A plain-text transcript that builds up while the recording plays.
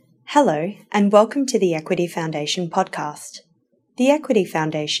Hello, and welcome to the Equity Foundation podcast. The Equity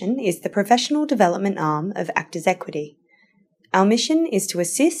Foundation is the professional development arm of Actors Equity. Our mission is to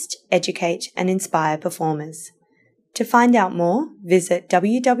assist, educate, and inspire performers. To find out more, visit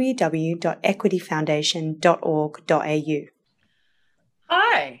www.equityfoundation.org.au.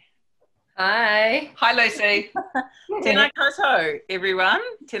 Hi. Hi. Hi, Lucy. Tēnā koutou, everyone.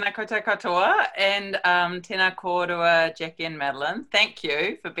 Tēnā koutou katoa. And tēnā kōrua, Jackie and Madeline. Thank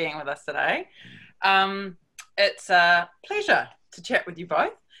you for being with us today. It's a pleasure to chat with you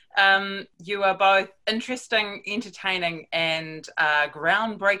both. You are both interesting, entertaining, and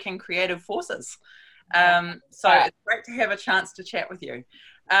groundbreaking creative forces. So it's great to have a chance to chat with you.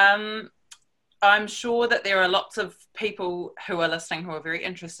 I'm sure that there are lots of people who are listening who are very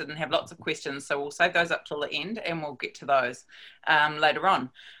interested and have lots of questions, so we'll save those up till the end and we'll get to those later on.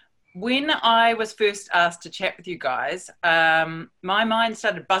 When I was first asked to chat with you guys, my mind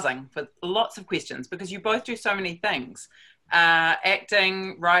started buzzing with lots of questions because you both do so many things.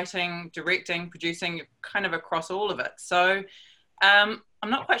 Acting, writing, directing, producing, kind of across all of it. So I'm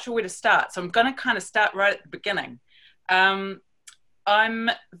not quite sure where to start, so I'm going to kind of start right at the beginning. I'm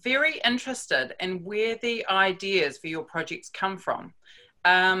very interested in where the ideas for your projects come from.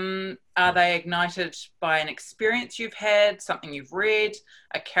 Are they ignited by an experience you've had, something you've read,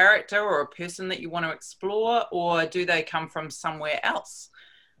 a character or a person that you want to explore, or do they come from somewhere else?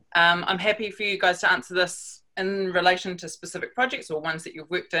 I'm happy for you guys to answer this in relation to specific projects or ones that you've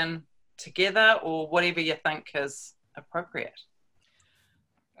worked in together, or whatever you think is appropriate.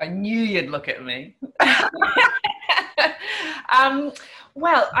 I knew you'd look at me.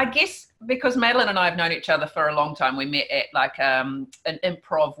 Well, I guess because Madeline and I have known each other for a long time, we met at like an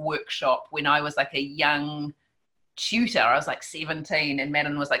improv workshop when I was like a young tutor. I was like 17 and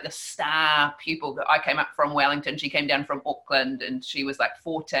Madeline was like the star pupil. I came up from Wellington, she came down from Auckland, and she was like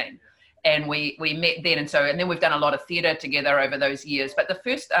 14. And we met then, and then we've done a lot of theatre together over those years. But the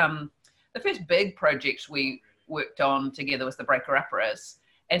first big project we worked on together was the Breaker Operas.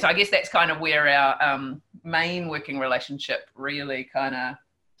 And so I guess that's kind of where our main working relationship really kind of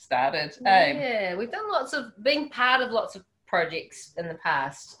started. Yeah, we've done being part of lots of projects in the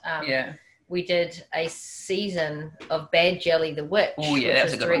past. We did a season of Bad Jelly the Witch, which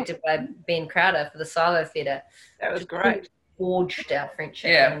was directed by Ben Crowder for the Silo Theatre. That was great. Forged our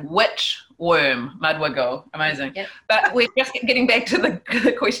friendship. Yeah, Witch, Worm, Mudwiggle, amazing. Yep. But we're just getting back to the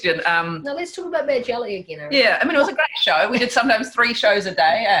question. No, let's talk about Bad Jelly again. Yeah, I mean, it was a great show. We did sometimes 3 shows a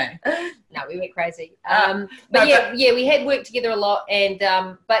day, No, we went crazy. We had worked together a lot, and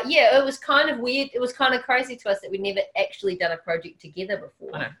it was kind of weird. It was kind of crazy to us that we'd never actually done a project together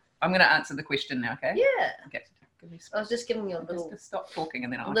before. I know. I'm going to answer the question now, okay? Yeah. Okay. I was just giving you a little... Just stop talking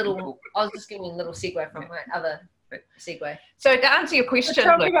and then I'll... I was just giving you a little segue from my other... segue. So to answer your question,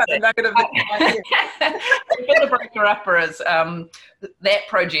 Luke, about the nugget of the for the Breaker Operas, that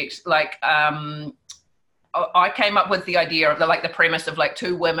project, I came up with the idea of the premise of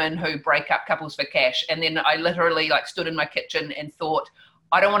 2 women who break up couples for cash, and then I literally stood in my kitchen and thought,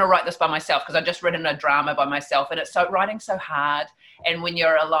 I don't want to write this by myself because I've just written a drama by myself, and writing's so hard, and when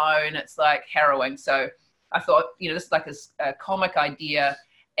you're alone, it's harrowing. So I thought, this is a comic idea.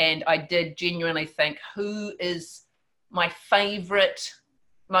 And I did genuinely think, who is my favorite,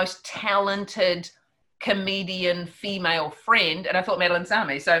 most talented comedian female friend? And I thought Madeline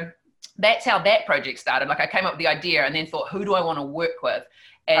Sami. So that's how that project started. I came up with the idea and then thought, who do I want to work with?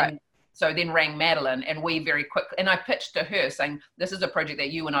 And so then rang Madeline, and we very quickly, and I pitched to her saying, this is a project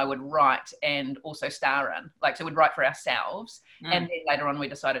that you and I would write and also star in. So we'd write for ourselves. And then later on we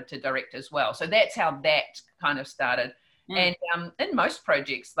decided to direct as well. So that's how that kind of started. And in most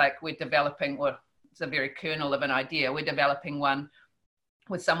projects, we're developing, it's a very kernel of an idea. We're developing one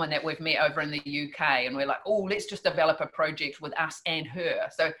with someone that we've met over in the UK, and we're like, oh, let's just develop a project with us and her.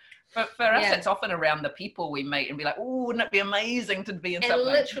 So for us, it's often around the people we meet and be like, oh, wouldn't it be amazing to be in something? And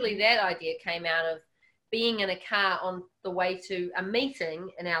literally that idea came out of being in a car on the way to a meeting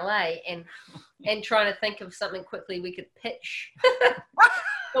in LA and trying to think of something quickly we could pitch. It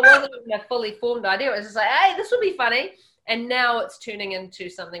wasn't even a fully formed idea. It was just hey, this would be funny. And now it's turning into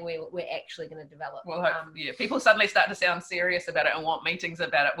something we're actually going to develop. Well, people suddenly start to sound serious about it and want meetings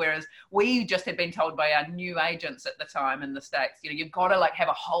about it, whereas we just had been told by our new agents at the time in the States, you've got to have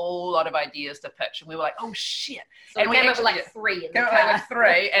a whole lot of ideas to pitch. And we were like, oh, shit. So and we came up with 3 in the car. With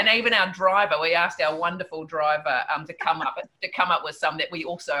 3. And even our driver, we asked our wonderful driver to come up with some that we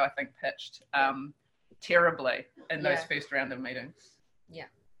also, I think, pitched terribly in those first round of meetings. Yeah.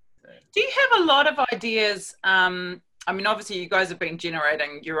 So. Do you have a lot of ideas... I mean, obviously you guys have been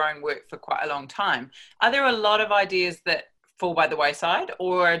generating your own work for quite a long time. Are there a lot of ideas that fall by the wayside,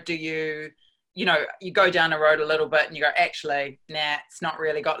 or do you go down a road a little bit and you go, actually, nah, it's not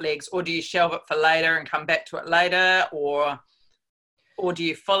really got legs, or do you shelve it for later and come back to it later, or do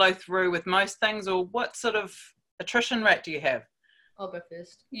you follow through with most things, or what sort of attrition rate do you have? I'll go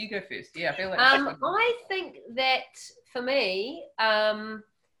first. You go first. Yeah, I feel like I think that for me,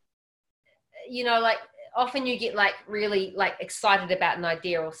 like often you get like really like excited about an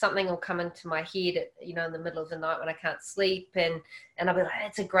idea, or something will come into my head at, in the middle of the night when I can't sleep, and I'll be like,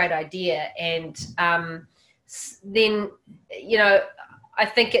 that's a great idea. And then, I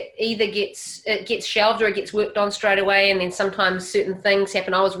think it either gets shelved or it gets worked on straight away. And then sometimes certain things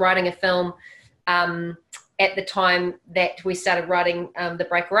happen. I was writing a film at the time that we started writing the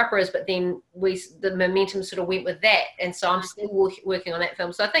Breaker Upperers, but then the momentum sort of went with that. And so I'm still working on that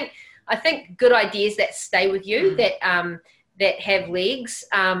film. So I think good ideas that stay with you, that have legs,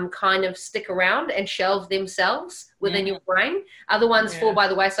 kind of stick around and shelve themselves within your brain. Other ones fall by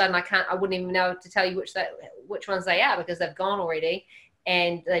the wayside, and I wouldn't even know to tell you which ones they are, because they've gone already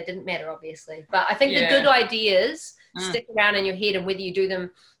and they didn't matter, obviously. But I think the good ideas stick around in your head, and whether you do them,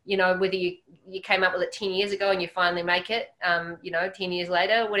 whether you came up with it 10 years ago and you finally make it, 10 years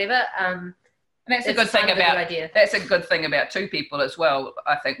later, whatever. And that's a good thing that's a good thing about two people as well.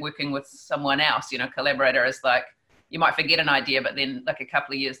 I think working with someone else, collaborator, is like, you might forget an idea, but then like a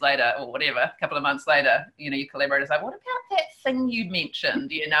couple of years later or whatever, a couple of months later, your collaborator's like, what about that thing you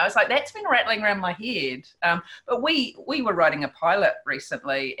mentioned? It's like, that's been rattling around my head. But we were writing a pilot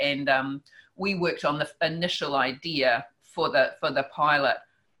recently, and we worked on the initial idea for the pilot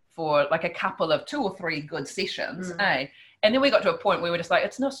for like a couple of 2 or 3 good sessions, And then we got to a point where we were just like,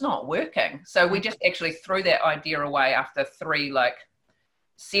 it's not working. So we just actually threw that idea away after 3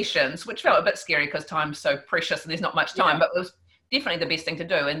 sessions, which felt a bit scary because time's so precious and there's not much time, but it was definitely the best thing to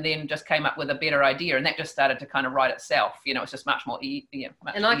do. And then just came up with a better idea, and that just started to kind of write itself. It's just much more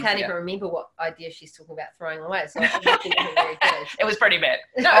and I can't even remember what idea she's talking about throwing away. So it was pretty bad.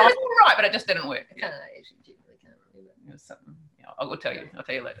 No, it was all right, but it just didn't work. I actually genuinely can't remember. It was something. I will tell you. I'll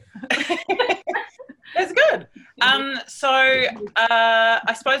tell you later. That's good. So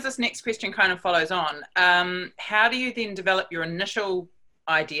I suppose this next question kind of follows on. How do you then develop your initial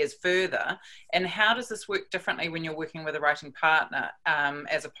ideas further, and how does this work differently when you're working with a writing partner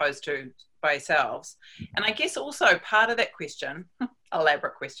as opposed to by yourselves? And I guess also part of that question,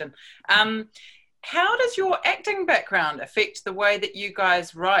 elaborate question, how does your acting background affect the way that you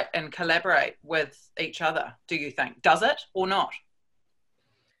guys write and collaborate with each other, do you think? Does it or not?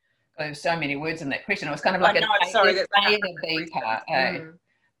 There's so many words in that question. It was kind of like A and a B part.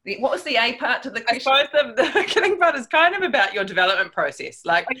 What was the A part to the question? I suppose the killing part is kind of about your development process.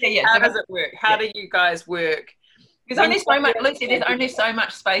 Like, how does it work? How do you guys work? There's only so much. Lucy, there's only so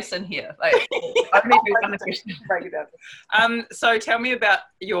much space in here. Like, so tell me about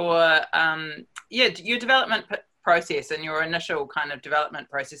your your development process and your initial kind of development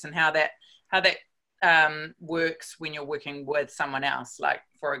process, and how that works when you're working with someone else. Like,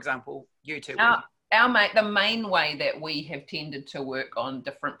 for example, you two. The main way that we have tended to work on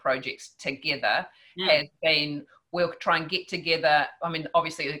different projects together has been, we'll try and get together. I mean,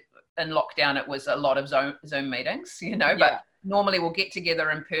 obviously in lockdown it was a lot of Zoom meetings, but normally we'll get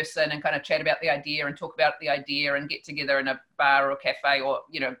together in person and kind of chat about the idea and talk about the idea, and get together in a bar or cafe, or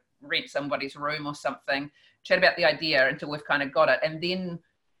rent somebody's room or something, chat about the idea until we've kind of got it. And then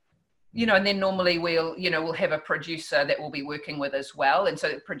normally we'll have a producer that we'll be working with as well. And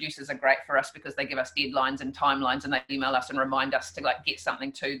so producers are great for us because they give us deadlines and timelines, and they email us and remind us to get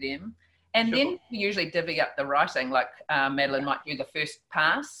something to them. And then we usually divvy up the writing. Like Madeline might do the first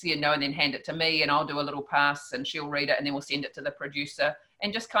pass, and then hand it to me, and I'll do a little pass, and she'll read it, and then we'll send it to the producer,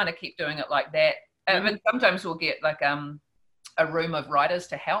 and just kind of keep doing it like that. And sometimes we'll get a room of writers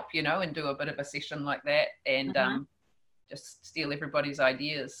to help, and do a bit of a session like that, and just steal everybody's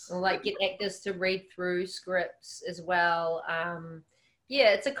ideas. Or get actors to read through scripts as well.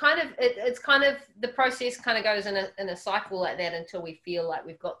 It's kind of the process kind of goes in a cycle like that until we feel like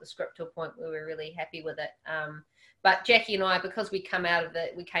we've got the script to a point where we're really happy with it. But Jackie and I, because we came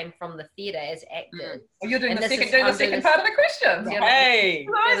from the theatre as actors. Oh, you're doing the second part of the question. Hey,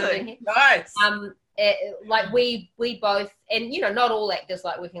 nice. We both, and not all actors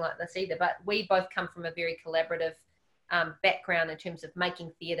like working like this either, but we both come from a very collaborative background in terms of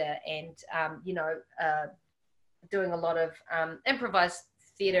making theatre and doing a lot of improvised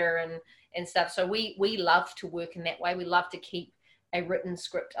theatre and stuff. So we love to work in that way. We love to keep a written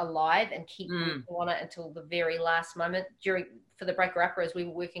script alive and keep working on it until the very last moment. For the Breaker Upper, as we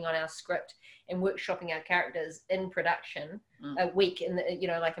were working on our script and workshopping our characters in production, a week in the,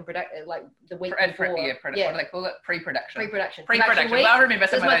 like in production, like the week before. What do they call it? Pre-production. Pre-production. Well, I remember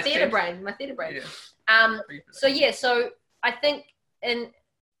some of those. My theatre brain. Yeah. So I think, and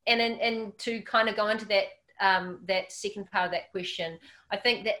to kind of go into that second part of that question, I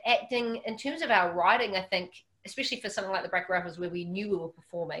think that acting, in terms of our writing, I think, especially for something like the Breaker Uppers, where we knew we were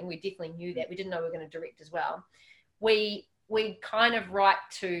performing, we definitely knew that. We didn't know we were going to direct as well. We kind of write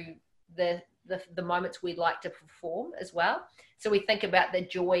to the moments we'd like to perform as well. So we think about the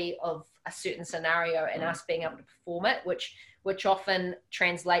joy of a certain scenario and us being able to perform it, which often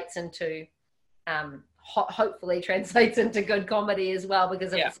translates into, hopefully translates into good comedy as well,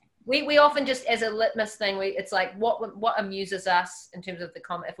 because we often just, as a litmus thing, it's like what amuses us in terms of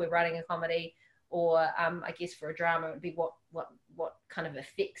if we're writing a comedy, or I guess for a drama it would be what kind of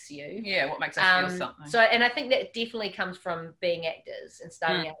affects you. Yeah, what makes us feel something. So, and I think that definitely comes from being actors and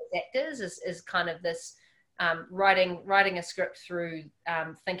starting out as actors is kind of this writing a script through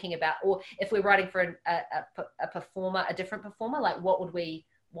thinking about, or if we're writing for a performer, a different performer, like what would we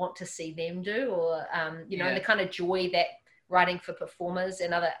want to see them do, or and the kind of joy that writing for performers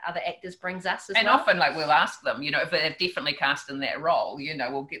and other actors brings us as well. Often, like, we'll ask them, if they've definitely cast in that role,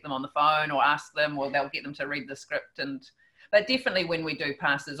 we'll get them on the phone or ask them, or they'll get them to read the script. But definitely when we do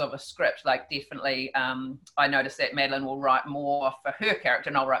passes of a script, like, definitely I notice that Madeline will write more for her character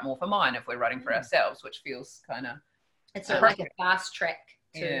and I'll write more for mine if we're writing for ourselves, which feels kind of... It's like a fast track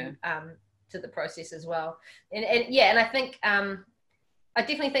to the process as well. And I think, I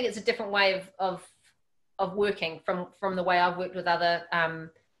definitely think it's a different way of working from the way I've worked with other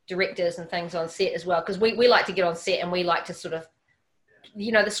directors and things on set as well, because we like to get on set and we like to sort of,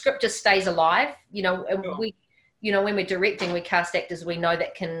 the script just stays alive, and we, when we're directing, we cast actors we know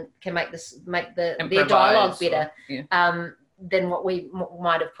that can make their dialogue better than what we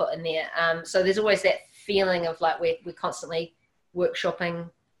might have put in there. So there's always that feeling of like we're constantly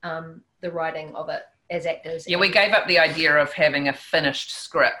workshopping the writing of it as actors. Yeah, we gave up the idea of having a finished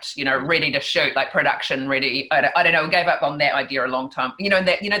script, ready to shoot, like production ready. I don't know, we gave up on that idea a long time.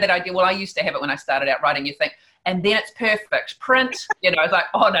 That idea, well, I used to have it when I started out writing, you think, and then it's perfect. Print, it's like,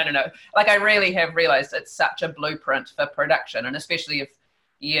 oh, no. Like, I really have realized it's such a blueprint for production. And especially if,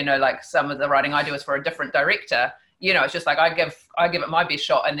 like some of the writing I do is for a different director, it's just like I give it my best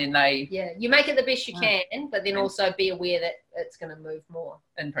shot, and then you make it the best you can, but then also be aware that it's going to move more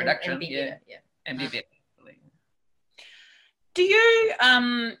in production. And be better. And be better. Do you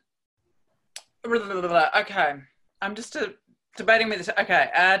okay, I'm just debating with this. Okay,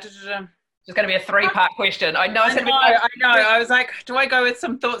 it's going to be a 3-part question. I know. I know. I was like, do I go with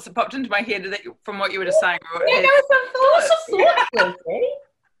some thoughts that popped into my head from what you were just saying? Yeah, some thoughts.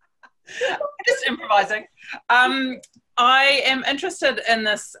 Just improvising. I am interested in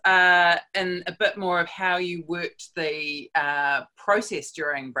this, in a bit more of how you worked the process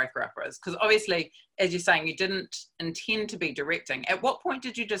during Breaker Uppers, because obviously, as you're saying, you didn't intend to be directing. At what point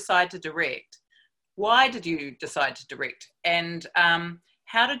did you decide to direct? Why did you decide to direct? And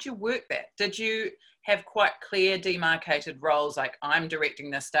how did you work that? Did you have quite clear demarcated roles, like I'm directing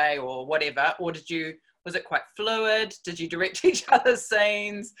this day or whatever, or was it quite fluid? Did you direct each other's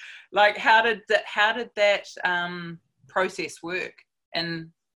scenes? Like, how did that process work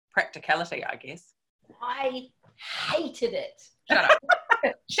in practicality, I guess? I hated it. Shut up.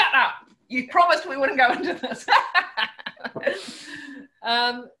 Shut up. You promised we wouldn't go into this.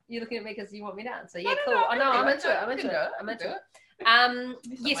 You're looking at me because you want me to answer. Yeah, cool. I'm into it.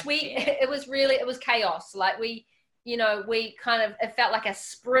 Yes, it was chaos. Like we kind of, it felt like a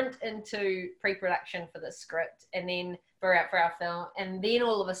sprint into pre-production for the script, and then for our film, and then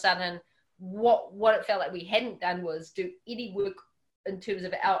all of a sudden what it felt like we hadn't done was do any work in terms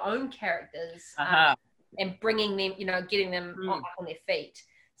of our own characters and bringing them, getting them up on their feet.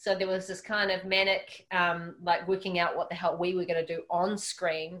 So there was this kind of manic, like working out what the hell we were going to do on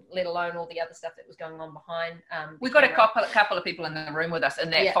screen, let alone all the other stuff that was going on behind. We got a couple of people in the room with us in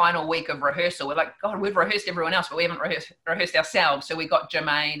that final week of rehearsal. We're like, God, we've rehearsed everyone else, but we haven't rehearsed ourselves. So we got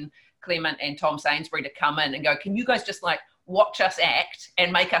Jermaine, Clement, and Tom Sainsbury to come in and go, can you guys just like watch us act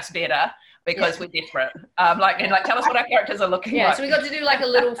and make us better? Because we're desperate. Tell us what our characters are looking like. Yeah, so we got to do like a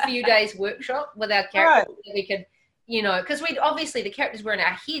little few days workshop with our characters. Right. We could, because obviously the characters were in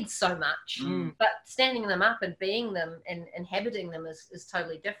our heads so much, but standing them up and being them and inhabiting them is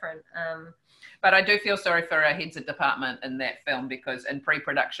totally different. But I do feel sorry for our heads of department in that film, because in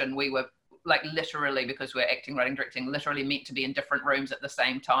pre-production we were like literally, because we're acting, writing, directing, literally meant to be in different rooms at the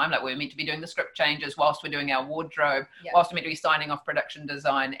same time. Like we're meant to be doing the script changes whilst we're doing our wardrobe, whilst we're meant to be signing off production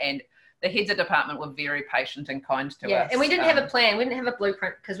design, and the heads of department were very patient and kind to us. And we didn't have a plan. We didn't have a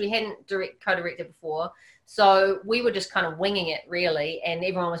blueprint because we hadn't co-directed before. So we were just kind of winging it, really, and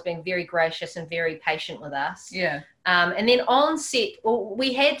everyone was being very gracious and very patient with us. Yeah. And then on set,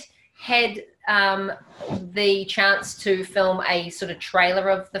 we had the chance to film a sort of trailer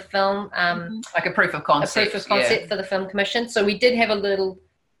of the film, like a proof of concept. For the film commission. So we did have a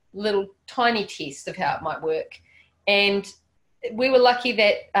little tiny test of how it might work, and we were lucky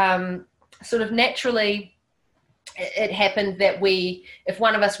that sort of naturally it happened that if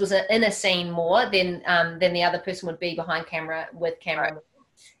one of us was in a scene more, then the other person would be behind camera with camera. Right.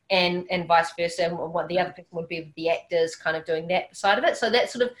 And vice versa, and what the other person would be with the actors kind of doing that side of it. So that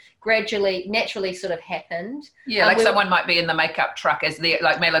sort of naturally sort of happened. Yeah, like someone might be in the makeup truck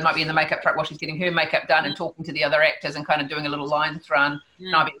like Madeline might be in the makeup truck while she's getting her makeup done and talking to the other actors and kind of doing a little lines run.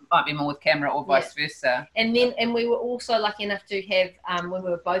 Might be more with camera or vice versa. And we were also lucky enough to have, when we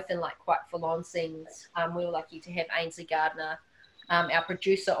were both in like quite full-on scenes, we were lucky to have Ainsley Gardner, our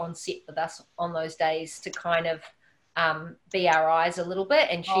producer, on set with us on those days to kind of be our eyes a little bit,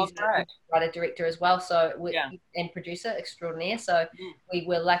 and she's a writer director as well, so and producer extraordinaire. So we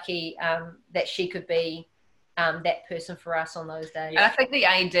were lucky that she could be that person for us on those days. And I think the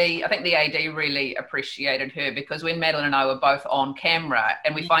AD really appreciated her, because when Madeline and I were both on camera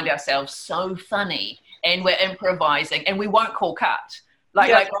and we find ourselves so funny and we're improvising and we won't call cut.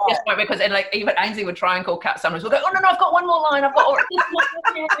 Because even Ainsley would try and call cut sometimes. We'll go, oh no, I've got one more line. I've got this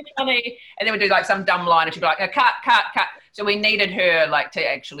really funny, and then we'd do like some dumb line, and she'd be like, cut. So we needed her like to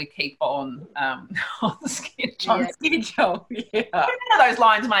actually keep on the schedule. On schedule, yeah. None of those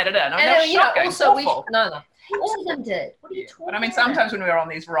lines made it in. All of them did. What are you talking about? But I mean, sometimes when we were on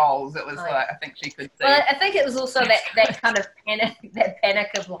these roles, it was like, I think she could see. Well, I think it was also that kind of panic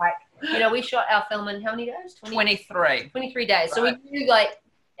of like, we shot our film in how many days? 23 days. Right. So we knew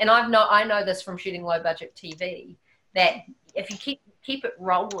and I know this from shooting low budget TV, that if you keep it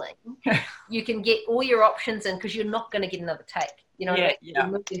rolling, you can get all your options in, because you're not going to get another take. You're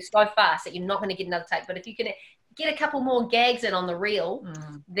moving so fast that you're not going to get another take. But if you can get a couple more gags in on the reel,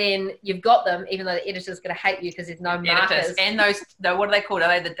 then you've got them, even though the editor's going to hate you because there's no markers. And those, what are they called? Are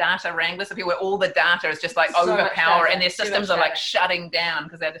they the data wranglers? The people where all the data is just like so overpower, and their systems are like shutting down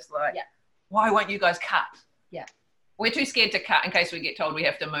because they're just like, why won't you guys cut? Yeah. We're too scared to cut in case we get told we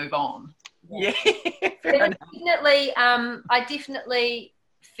have to move on. Yeah. Definitely, I definitely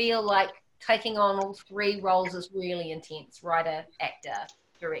feel like taking on all three roles is really intense. Writer, actor,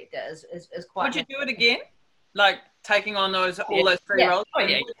 director is quite. Would you do it again? Like taking on all those three roles? Oh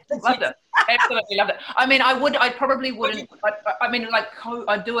yeah, loved it. Absolutely loved it. I mean, I probably wouldn't. I mean, like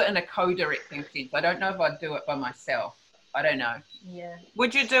I'd do it in a co-directing sense. I don't know if I'd do it by myself. I don't know. Yeah.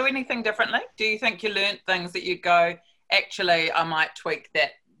 Would you do anything differently? Do you think you learned things that you go, actually, I might tweak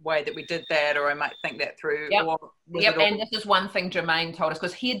that way that we did that, or I might think that through? Yep. And this is one thing Jermaine told us,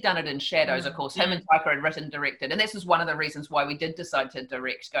 because he had done it in Shadows, of course. Him and Taika had written, directed, and this is one of the reasons why we did decide to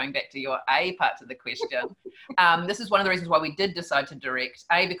direct. Going back to your A part of the question, this is one of the reasons why we did decide to direct.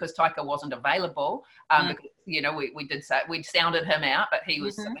 A, because Taika wasn't available. Because, we did say we'd sounded him out, but he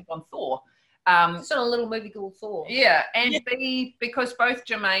was on Thor. It's a little movie called Thor. Yeah, and B, because both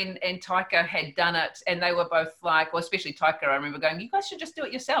Jermaine and Taika had done it, and they were both like, well, especially Taika, I remember going, you guys should just do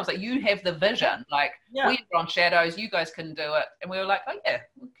it yourselves. Like, you have the vision. Like, we were on Shadows, you guys can do it. And we were like, oh yeah,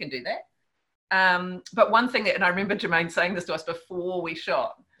 we can do that. But one thing and I remember Jermaine saying this to us before we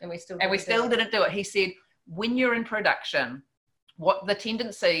shot, and we still didn't do it. He said, when you're in production, what the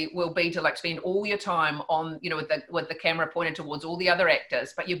tendency will be to like spend all your time on, with the camera pointed towards all the other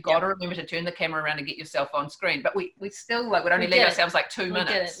actors, but you've got to remember to turn the camera around and get yourself on screen. But we still would only leave ourselves like 2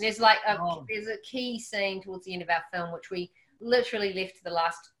 minutes. There's there's a key scene towards the end of our film which we literally left to the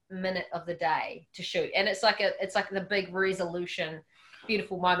last minute of the day to shoot, and it's like the big resolution,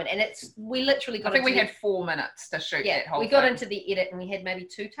 beautiful moment, and we literally got. I think we had 4 minutes to shoot that whole. We got into the edit and we had maybe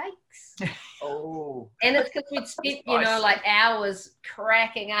 2 takes. And it's because we'd spent like hours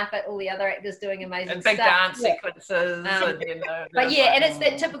cracking up at all the other actors doing amazing and big stuff. Dance sequences. But and it's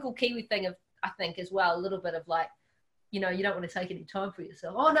that typical Kiwi thing of, I think, as well, a little bit of like, you don't want to take any time for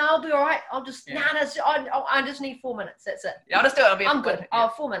yourself. Oh no, I'll be all right. I'll just I just need 4 minutes. That's it. Yeah, I'll just do it. I'm good.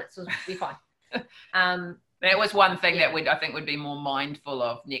 4 minutes will be fine. That was one thing that I think would be more mindful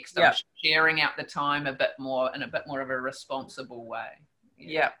of next time, sharing out the time a bit more in a bit more of a responsible way.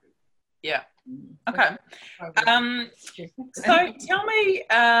 Yeah. Okay. So tell me,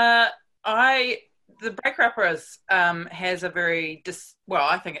 the Breaker Operas has a very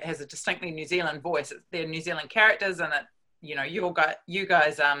I think it has a distinctly New Zealand voice. They're New Zealand characters, and it, you know, you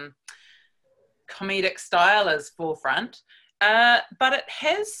guys comedic style is forefront. But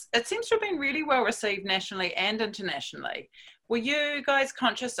it seems to have been really well received nationally and internationally. Were you guys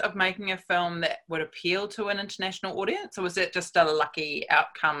conscious of making a film that would appeal to an international audience, or was it just a lucky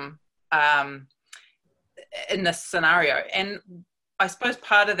outcome in this scenario? And I suppose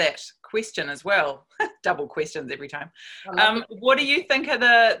part of that question as well, double questions every time. What do you think are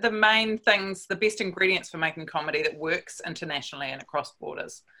the main things, the best ingredients for making comedy that works internationally and across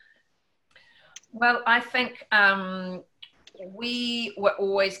borders? Well, I think we were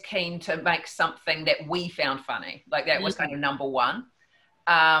always keen to make something that we found funny. Like that was kind of number one.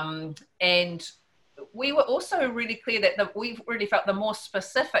 And we were also really clear that we really felt the more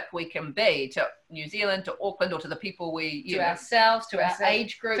specific we can be to New Zealand, to Auckland, or to the people ourselves, to our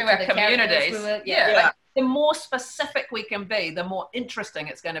age group, to our communities. Like, the more specific we can be, the more interesting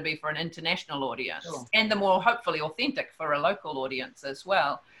it's going to be for an international audience, and the more hopefully authentic for a local audience as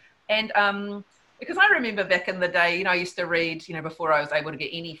well. And because I remember back in the day, you know, I used to read, you know, before I was able to get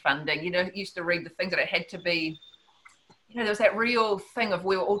any funding, you know, used to read the things that it had to be, you know, there was that real thing of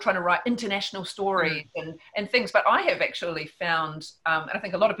we were all trying to write international stories and things. But I have actually found, and I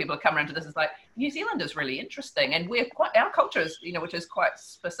think a lot of people have come around to this, is like, New Zealand is really interesting. And our culture is, you know, which is quite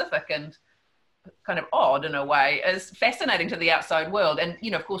specific and kind of odd in a way, is fascinating to the outside world. And, you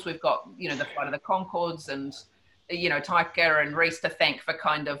know, of course, we've got, you know, the Flight of the Conchords and, you know, Taika and Reese to thank for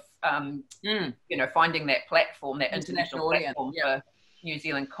kind of, you know, finding that platform, that international platform for New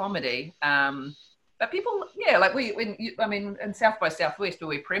Zealand comedy. But people, like in South by Southwest where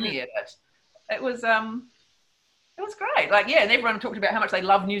we premiered it, it was great. Like, and everyone talked about how much they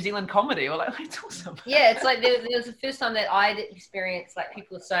love New Zealand comedy. We're like, that's awesome. Yeah, it's like there was the first time that I'd experienced, like,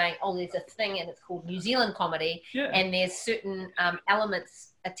 people saying, oh, there's a thing and it's called New Zealand comedy, and there's certain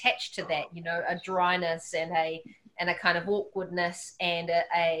elements attached to that, you know, a dryness and a kind of awkwardness and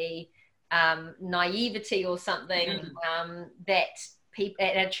a naivety or something that people,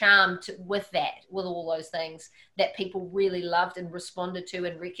 and a charm with all those things that people really loved and responded to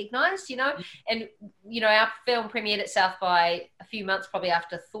and recognized, you know. And, you know, our film premiered at South by a few months probably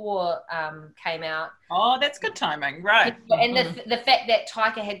after Thor came out. Oh, that's good timing, right. And the fact that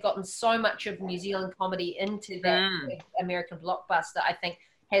Taika had gotten so much of New Zealand comedy into that American blockbuster, I think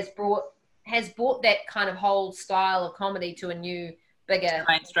has brought that kind of whole style of comedy to a new, bigger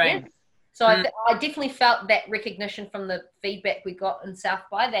mainstream. So I definitely felt that recognition from the feedback we got in South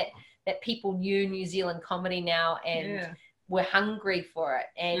by, that people knew New Zealand comedy now and were hungry for it.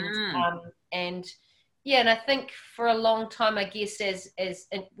 And I think for a long time, I guess as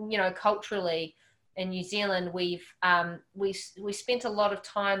you know, culturally in New Zealand, we spent a lot of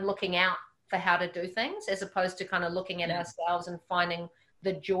time looking out for how to do things, as opposed to kind of looking at ourselves and finding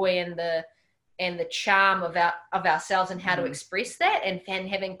the joy and the charm of ourselves and how to express that and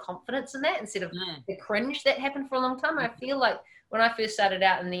having confidence in that instead of the cringe that happened for a long time. I feel like when I first started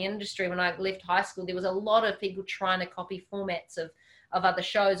out in the industry, when I left high school, there was a lot of people trying to copy formats of other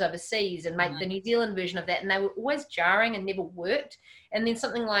shows overseas and make the New Zealand version of that, and they were always jarring and never worked. And then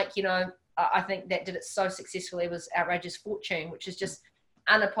something like, you know, I think that did it so successfully was Outrageous Fortune, which is just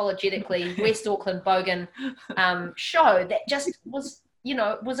unapologetically West Auckland bogan show that just was, you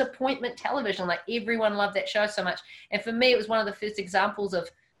know, it was appointment television. Like, everyone loved that show so much. And for me, it was one of the first examples of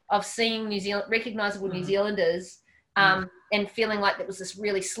seeing New Zealand, recognizable New Zealanders, and feeling like there was this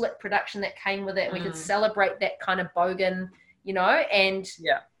really slick production that came with it. And we could celebrate that kind of bogan, you know, and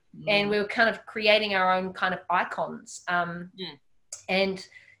we were kind of creating our own kind of icons. And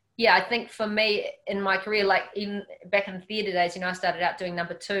I think for me in my career, like even back in the theatre days, you know, I started out doing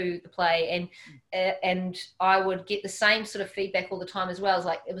Number 2, the play, and I would get the same sort of feedback all the time as well. As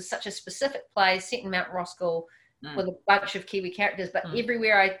like, it was such a specific play set in Mount Roskill with a bunch of Kiwi characters, but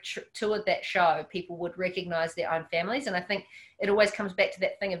everywhere I toured that show, people would recognise their own families. And I think it always comes back to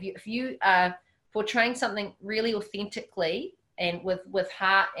that thing of if you are portraying something really authentically and with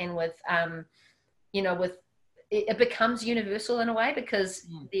heart and with, you know, with, it becomes universal in a way, because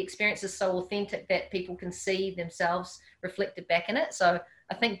the experience is so authentic that people can see themselves reflected back in it. So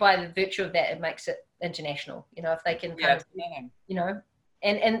I think by the virtue of that, it makes it international, you know, if they can kind of, you know,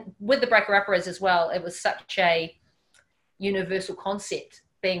 and with the Breaker Operas as well, it was such a universal concept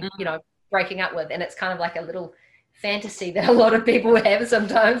being, you know, breaking up with, and it's kind of like a little fantasy that a lot of people have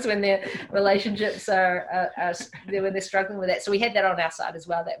sometimes when their relationships are when they're struggling with that. So we had that on our side as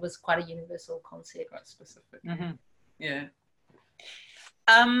well. That was quite a universal concept. Quite specific.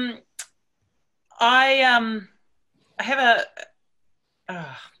 I have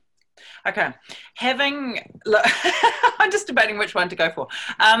Okay. Look, I'm just debating which one to go for.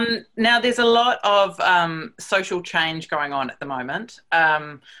 Now, there's a lot of social change going on at the moment.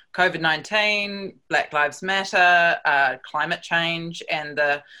 COVID-19, Black Lives Matter, climate change, and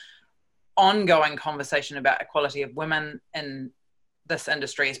the ongoing conversation about equality of women in this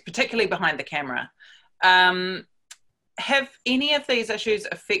industry, particularly behind the camera. Have any of these issues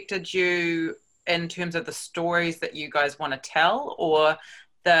affected you in terms of the stories that you guys want to tell, or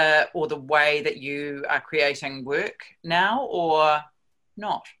the way that you are creating work now, or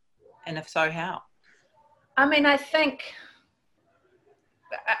not? And if so, how? I mean, I think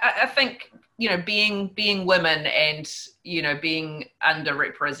being women and being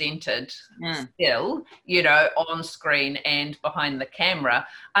underrepresented still, on screen and behind the camera,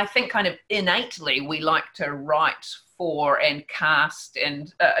 I think kind of innately we like to write for and cast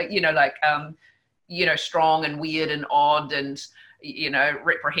and strong and weird and odd and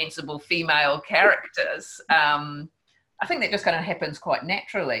reprehensible female characters. I think that just kind of happens quite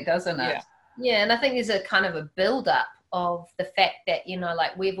naturally, doesn't it? Yeah, and I think there's a kind of a build-up of the fact that,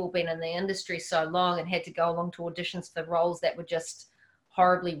 we've all been in the industry so long and had to go along to auditions for roles that were just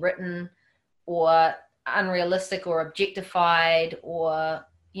horribly written or unrealistic or objectified, or, I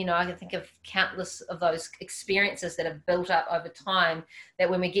can think of countless of those experiences that have built up over time, that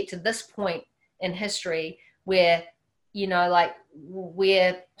when we get to this point in history where,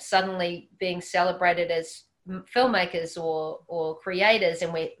 we're suddenly being celebrated as filmmakers or creators,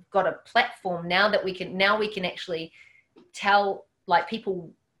 and we've got a platform now that we can actually tell,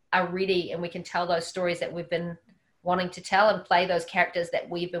 people are ready, and we can tell those stories that we've been wanting to tell and play those characters that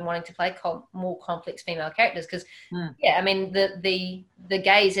we've been wanting to play, more complex female characters. Because I mean, the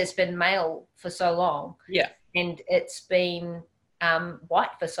gaze has been male for so long, and it's been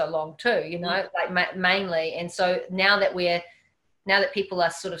white for so long too, mainly. And so now that people are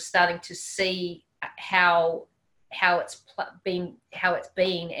sort of starting to see how it's been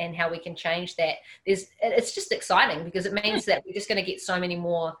and how we can change that, it's just exciting, because it means that we're just going to get so many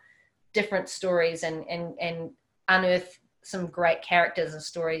more different stories and unearth some great characters and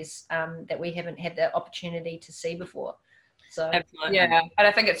stories that we haven't had the opportunity to see before. So absolutely. And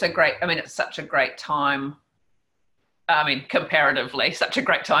I think it's such a great time. Comparatively, such a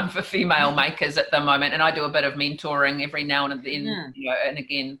great time for female makers at the moment. And I do a bit of mentoring every now and then, and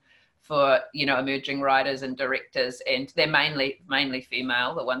again, for emerging writers and directors, and they're mainly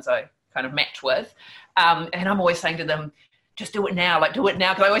female, the ones I kind of match with, and I'm always saying to them, just do it now, because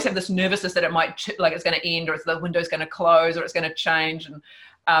I always have this nervousness that it might it's going to end, or the window's going to close, or it's going to change. And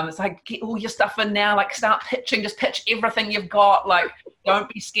it's like, get all your stuff in now, start pitching, just pitch everything you've got, don't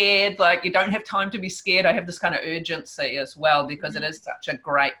be scared, you don't have time to be scared. I have this kind of urgency as well, because it is such a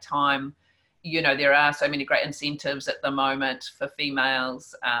great time. There are so many great incentives at the moment for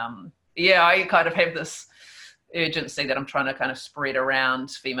females. I kind of have this urgency that I'm trying to kind of spread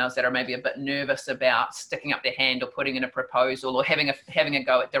around females that are maybe a bit nervous about sticking up their hand or putting in a proposal or having a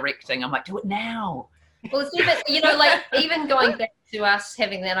go at directing. I'm like, do it now. Well, it's even going back to us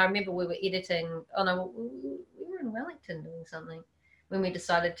having that, I remember we were editing, we were in Wellington doing something when we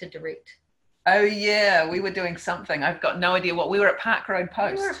decided to direct. Oh yeah, we were doing something. I've got no idea what. We were at Park Road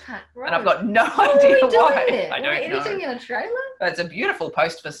Post. We were at Park Road. And I've got no idea why. I don't know. Editing in a trailer? It's a beautiful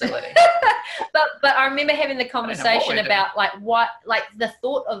post facility. but I remember having the conversation about the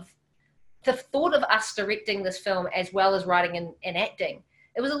thought of us directing this film as well as writing and acting.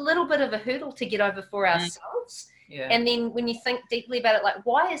 It was a little bit of a hurdle to get over for ourselves. Yeah. And then when you think deeply about it,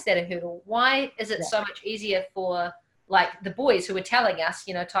 why is that a hurdle? Why is it so much easier for the boys who were telling us,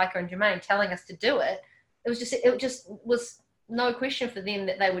 Taika and Jermaine telling us to do it? It just was no question for them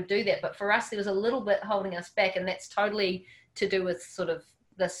that they would do that. But for us, there was a little bit holding us back, and that's totally to do with sort of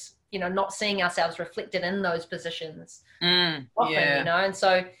this, not seeing ourselves reflected in those positions often, and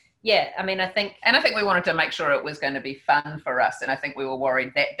so. Yeah, I think we wanted to make sure it was going to be fun for us, and I think we were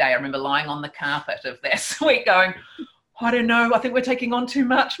worried that day. I remember lying on the carpet of that suite going, I don't know, I think we're taking on too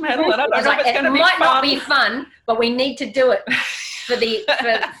much, Madeline. I don't know if it's going to be fun. It might not be fun, but we need to do it for the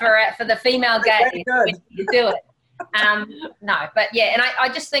female gaze. We need to do it. No, but yeah, and I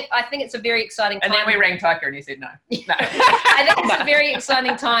think it's a very exciting time. And then we rang Taika and he said no. I think it's a very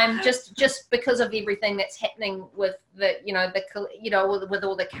exciting time just because of everything that's happening with with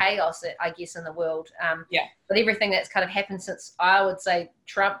all the chaos that I guess in the world. But everything that's kind of happened since, I would say,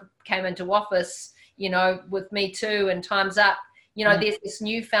 Trump came into office, with Me Too and Time's Up, there's this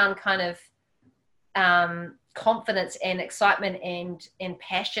newfound kind of confidence and excitement and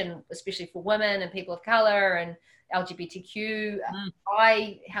passion, especially for women and people of color and LGBTQI,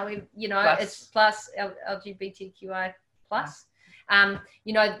 however, it's plus LGBTQI plus.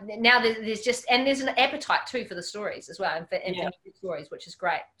 you know, now there's just, and there's an appetite too for the stories as well, and for stories, which is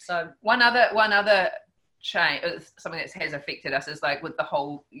great. So one other change, something that has affected us is like with the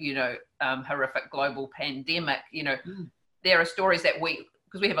whole, you know, horrific global pandemic, you know, there are stories that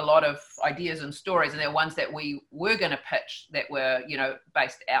because we have a lot of ideas and stories, and there are ones that we were going to pitch that were, you know,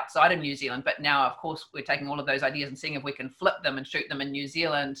 based outside of New Zealand. But now, of course, we're taking all of those ideas and seeing if we can flip them and shoot them in New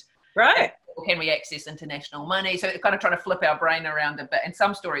Zealand. Right. Or can we access international money? So kind of trying to flip our brain around a bit. And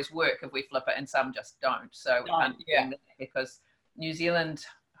some stories work if we flip it, and some just don't. So we can't do that because New Zealand,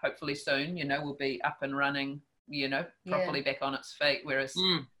 hopefully soon, you know, will be up and running, you know, properly back on its feet, whereas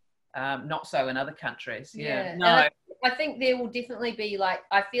not so in other countries. Yeah. No. I think there will definitely be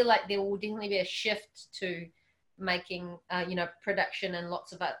I feel like there will definitely be a shift to making, you know, production in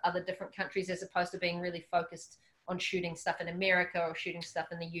lots of other different countries, as opposed to being really focused on shooting stuff in America or shooting stuff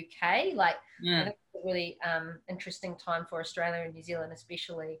in the UK. I think it's a really interesting time for Australia and New Zealand,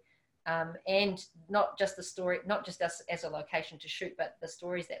 especially. And not just the story, not just us as a location to shoot, but the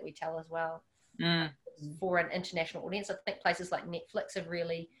stories that we tell as well for an international audience. I think places like Netflix have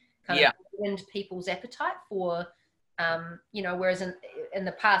really kind of opened people's appetite for, you know, whereas in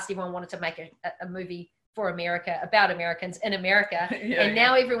the past, everyone wanted to make a movie for America, about Americans in America. And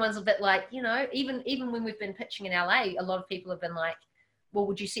now everyone's a bit like, you know, even when we've been pitching in LA, a lot of people have been like, well,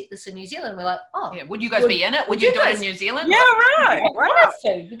 would you set this in New Zealand? We're like, oh. Yeah, would you guys be in it? Would you do it in New Zealand? Yeah, right.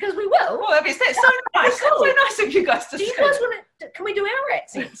 To, because we will. Well, that's so nice. Cool. That's so nice of you guys to do. You guys want to, can we do our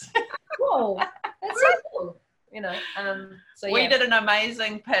accents? Whoa, that's so cool. You know, so we did an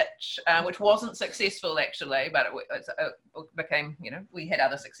amazing pitch, which wasn't successful actually, but it became, you know, we had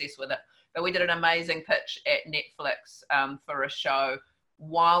other success with it. But we did an amazing pitch at Netflix for a show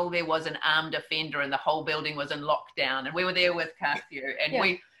while there was an armed offender and the whole building was in lockdown, and we were there with Carthew.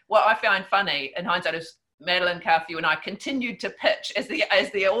 And what I found funny in hindsight is Madeline, Carthew, and I continued to pitch as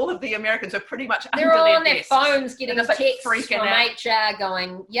all of the Americans were pretty much they're under all their on their desks. phones getting just, texts like, from HR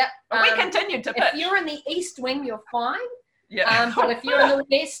going, yep. But we continued to pitch. If you're in the East Wing, you're fine. Yeah. But if you're in the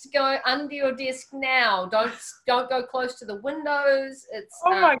West, go under your desk now. Don't go close to the windows. It's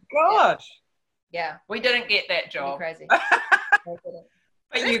my gosh. Yeah. We didn't get that job. Crazy.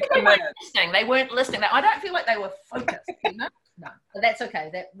 But you they weren't listening. I don't feel like they were focused, you know? No, but that's okay.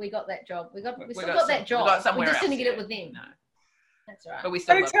 That we got that job. We still got that job. We just didn't get it with them. No. That's right. But we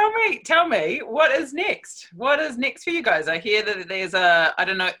still tell me, what is next? What is next for you guys? I hear that there's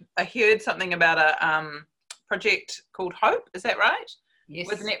I heard something about a project called Hope. Is that right? Yes.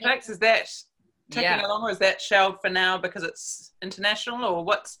 With Netflix, is that ticking along, or is that shelved for now because it's international, or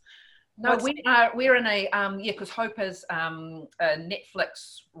what's? No, we're in a because Hope is a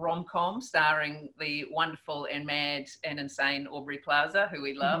Netflix rom-com starring the wonderful and mad and insane Aubrey Plaza, who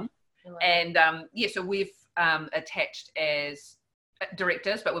we love, and so we've attached as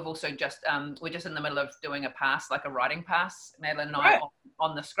directors, but we've also we're just in the middle of doing a pass, like a writing pass. Madeline and I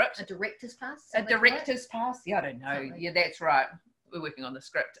on the script. A director's pass. A director's pass. Yeah, I don't know. Sorry. Yeah, that's right. We're working on the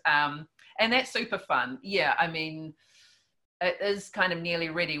script, and that's super fun. Yeah, I mean, it is kind of nearly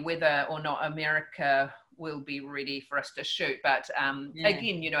ready, whether or not America will be ready for us to shoot. But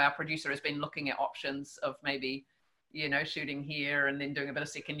again, you know, our producer has been looking at options of maybe, you know, shooting here and then doing a bit of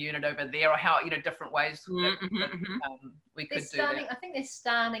second unit over there, or how, you know, different ways we could do that. I think they're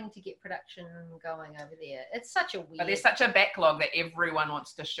starting to get production going over there. It's such a weird. But there's such a backlog that everyone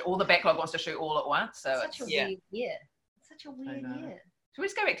wants to shoot. All the backlog wants to shoot all at once. So it's such a weird year. It's such a weird year. So we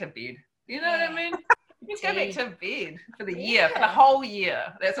just go back to bed. You know what I mean? Just go back to bed for the year, for the whole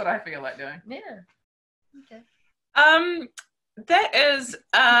year. That's what I feel like doing. Yeah. Okay. That is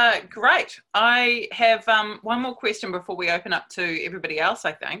great. I have one more question before we open up to everybody else,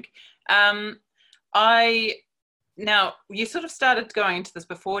 I think. Now, you sort of started going into this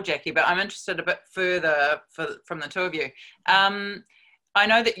before, Jackie, but I'm interested a bit further from the two of you. I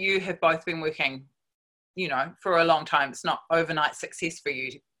know that you have both been working, you know, for a long time. It's not overnight success for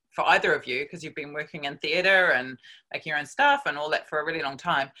you, for either of you, because you've been working in theatre and making your own stuff and all that for a really long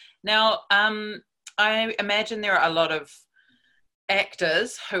time. Now, I imagine there are a lot of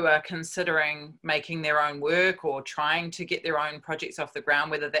actors who are considering making their own work or trying to get their own projects off the ground,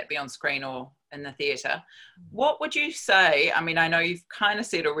 whether that be on screen or in the theatre. What would you say? I mean, I know you've kind of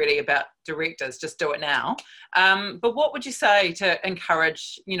said already about directors, just do it now. But what would you say to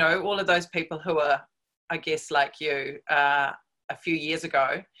encourage, you know, all of those people who are, I guess, like you, a few years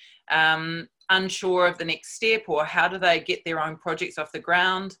ago, unsure of the next step, or how do they get their own projects off the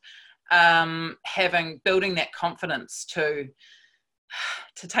ground, building that confidence to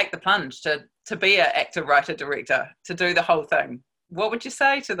take the plunge, to be an actor, writer, director, to do the whole thing? What would you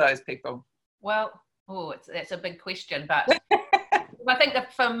say to those people? Well, that's a big question, but I think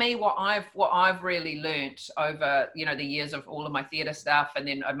that for me, what I've really learnt over, you know, the years of all of my theatre stuff, and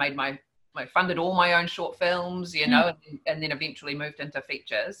then I funded all my own short films, you know, and then eventually moved into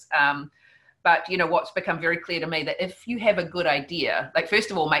features. But, you know, what's become very clear to me, that if you have a good idea, like, first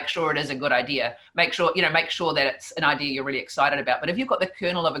of all, make sure it is a good idea. Make sure that it's an idea you're really excited about. But if you've got the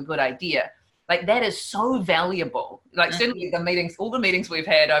kernel of a good idea, like, that is so valuable. Like, certainly all the meetings we've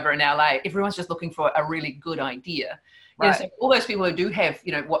had over in LA, everyone's just looking for a really good idea. Right. And so all those people who do have,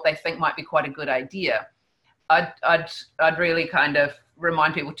 you know, what they think might be quite a good idea, I'd really kind of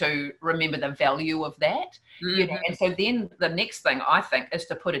remind people to remember the value of that. You know, and so then the next thing, I think, is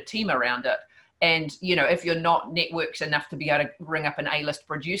to put a team around it. And, you know, if you're not networked enough to be able to ring up an A-list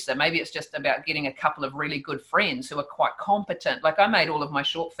producer, maybe it's just about getting a couple of really good friends who are quite competent. Like, I made all of my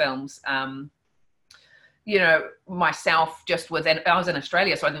short films, you know, myself, I was in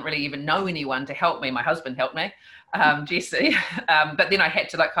Australia, so I didn't really even know anyone to help me. My husband helped me, Jesse. But then I had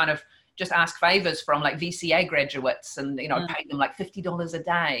to, like, kind of just ask favors from, like, VCA graduates, and, you know, I paid them like $50 a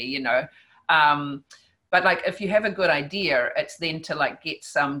day, you know. But, like, if you have a good idea, it's then to, like, get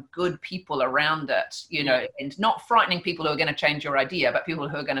some good people around it, you know, and not frightening people who are going to change your idea, but people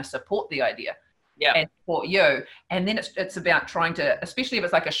who are going to support the idea and support you. And then it's about trying to, especially if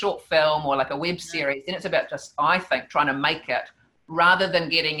it's like a short film or like a web series, then it's about just, I think, trying to make it, rather than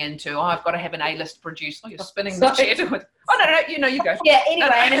getting into, I've got to have an A-list producer. Oh, you're spinning the chair. No, you know, you go. Yeah,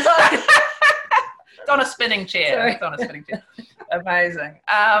 anyway. It's on a spinning chair. Sorry. It's on a spinning chair. Amazing.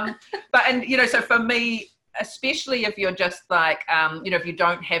 And, you know, so for me, especially if you're just like, you know, if you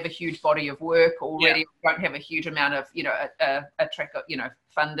don't have a huge body of work already, don't have a huge amount of, you know, a track of, you know,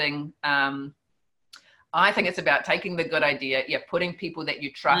 funding, I think it's about taking the good idea, putting people that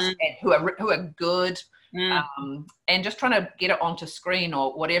you trust and who are good, and just trying to get it onto screen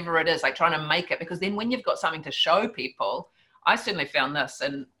or whatever it is, like trying to make it, because then when you've got something to show people, I certainly found this,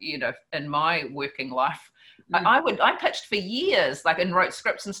 and, you know, in my working life, I pitched for years, like, and wrote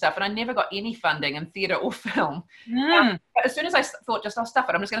scripts and stuff, and I never got any funding in theatre or film. But as soon as I thought, I'll stuff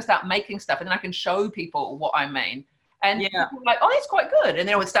it, I'm just going to start making stuff, and then I can show people what I mean. And people were like, oh, that's quite good. And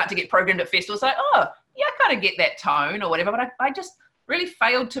then I would start to get programmed at festivals, like, oh, yeah, I kind of get that tone or whatever. But I just really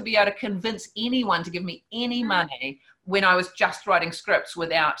failed to be able to convince anyone to give me any money when I was just writing scripts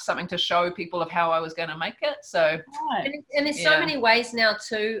without something to show people of how I was going to make it. So, and there's so many ways now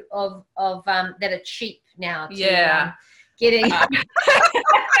too of that are cheap now to getting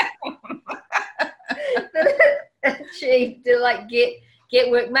cheap to, like,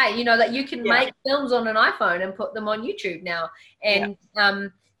 get work made. You know, that you can make films on an iPhone and put them on YouTube now, and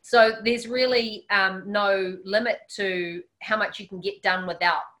so there's really no limit to how much you can get done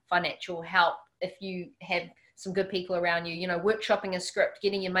without financial help if you have some good people around you. You know, workshopping a script,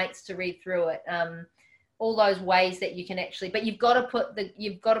 getting your mates to read through it, all those ways that you can actually. But you've got to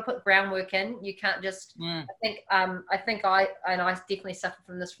put groundwork in. You can't just. I think I definitely suffered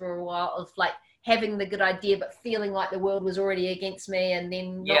from this for a while, of like having the good idea but feeling like the world was already against me, and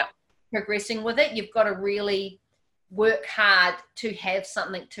then not progressing with it. You've got to really work hard to have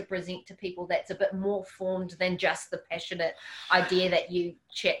something to present to people that's a bit more formed than just the passionate idea that you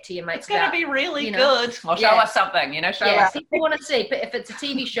chat to your mates about. It's going to be really good. Or show us something, you know, show us. People want to see, but if it's a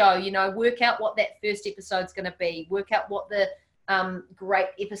TV show, you know, work out what that first episode's going to be, work out what the great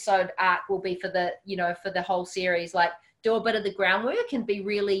episode arc will be for the, you know, for the whole series. Like, do a bit of the groundwork and be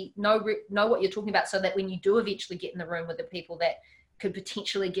really know what you're talking about, so that when you do eventually get in the room with the people that could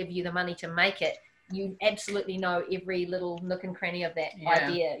potentially give you the money to make it, you absolutely know every little nook and cranny of that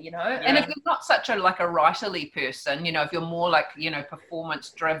idea, you know. And if you're not such a like a writerly person, you know, if you're more like, you know,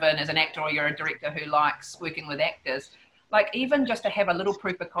 performance driven as an actor, or you're a director who likes working with actors, like, even just to have a little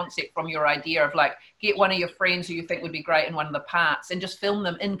proof of concept from your idea of, like, get one of your friends who you think would be great in one of the parts and just film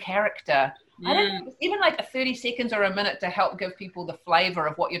them in character. I don't know, even like a 30 seconds or a minute to help give people the flavor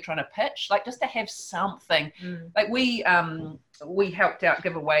of what you're trying to pitch, like, just to have something. Like, we helped out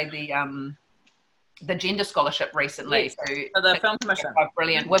give away the gender scholarship recently. So the Film Commission.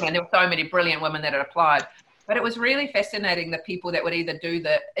 Brilliant women. There were so many brilliant women that had applied. But it was really fascinating, the people that would either do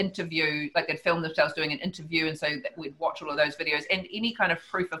the interview, like they'd film themselves doing an interview, and so that we'd watch all of those videos, and any kind of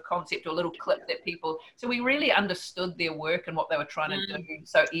proof of concept or little clip that people, so we really understood their work and what they were trying to do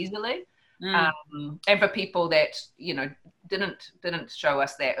so easily. And for people that, you know, didn't show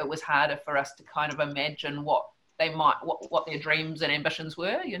us that, it was harder for us to kind of imagine what they might, what their dreams and ambitions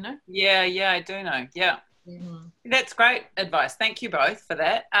were, you know? Yeah, I do know. Yeah. That's great advice. Thank you both for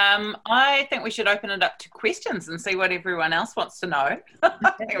that. I think we should open it up to questions and see what everyone else wants to know.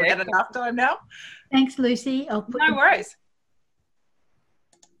 I think we've had enough time now. Thanks, Lucy. No worries.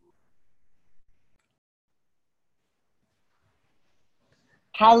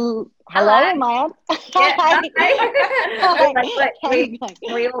 Hello, Hello. am I on?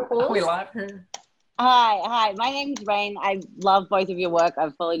 We all pause. We live. Hi. My name's Rain. I love both of your work.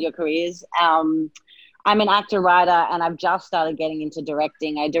 I've followed your careers. I'm an actor, writer, and I've just started getting into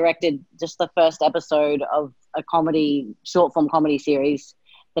directing. I directed just the first episode of a short form comedy series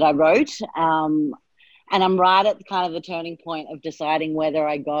that I wrote. And I'm right at kind of the turning point of deciding whether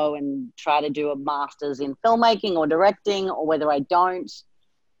I go and try to do a master's in filmmaking or directing, or whether I don't.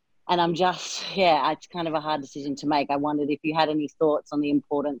 And I'm just, it's kind of a hard decision to make. I wondered if you had any thoughts on the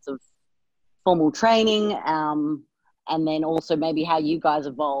importance of formal training, and then also maybe how you guys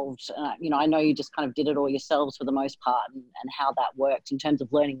evolved. I know you just kind of did it all yourselves for the most part, and how that worked in terms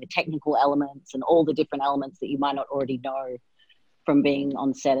of learning the technical elements and all the different elements that you might not already know from being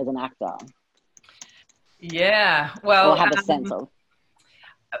on set as an actor. Yeah, well, or have a sense of.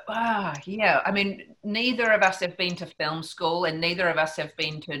 I mean, neither of us have been to film school, and neither of us have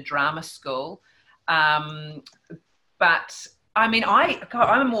been to drama school. But I mean,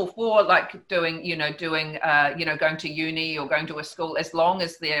 I'm all for like doing, going to uni or going to a school, as long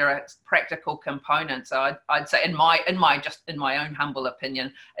as there are practical components. I'd say in my own humble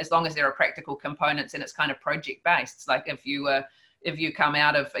opinion, as long as there are practical components and it's kind of project based. It's like if you come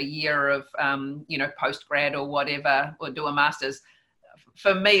out of a year of, post-grad or whatever, or do a master's,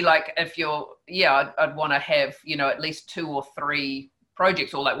 for me, like if I'd want to have, at least 2 or 3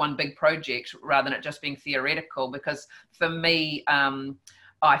 projects, or like one big project, rather than it just being theoretical. Because for me,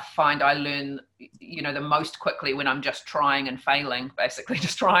 I find I learn, the most quickly when I'm just trying and failing, basically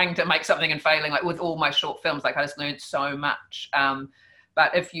just trying to make something and failing, like with all my short films, like I just learned so much.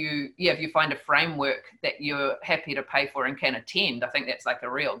 But if you find a framework that you're happy to pay for and can attend, I think that's like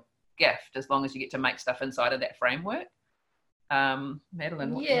a real gift, as long as you get to make stuff inside of that framework.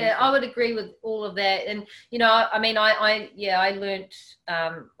 Madeline? I would agree with all of that. And, I learned,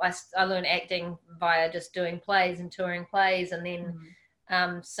 I learned acting via just doing plays and touring plays. And then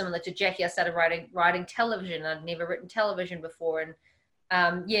similar to Jackie, I started writing television. I'd never written television before. And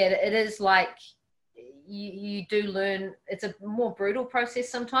it is like, you do learn. It's a more brutal process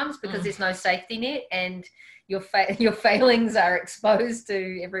sometimes, because there's no safety net, and your failings are exposed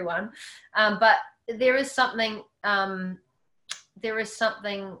to everyone. But there is something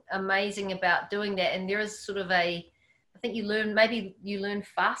amazing about doing that, and there is sort of I think you learn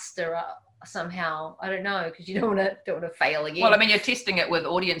faster somehow. I don't know, because you don't want to fail again. Well, I mean, you're testing it with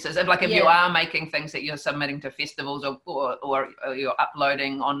audiences, and like if you are making things that you're submitting to festivals or you're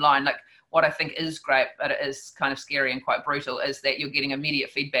uploading online, like what I think is great, but it is kind of scary and quite brutal, is that you're getting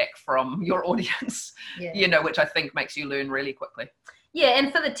immediate feedback from your audience, which I think makes you learn really quickly. Yeah, and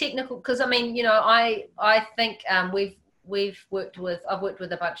for the technical, because I mean, I think I've worked with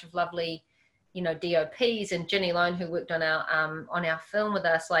a bunch of lovely, DOPs, and Ginny Lone, who worked on our film with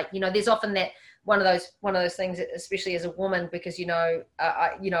us. Like, there's often that one of those things, especially as a woman, because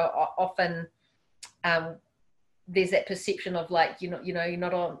often there's that perception of like you're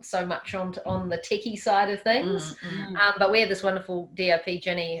not on so much on the techie side of things. But we had this wonderful DOP,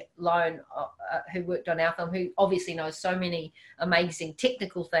 Ginny Lone, who worked on our film, who obviously knows so many amazing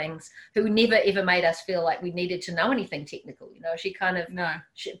technical things, who never ever made us feel like we needed to know anything technical. She kind of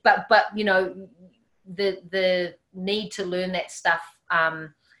but the need to learn that stuff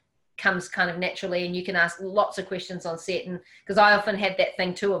comes kind of naturally, and you can ask lots of questions on set. And because I often had that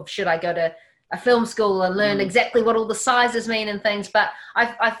thing too of, should I go to a film school and learn exactly what all the sizes mean and things? But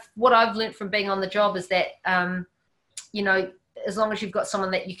what I've learned from being on the job is that, as long as you've got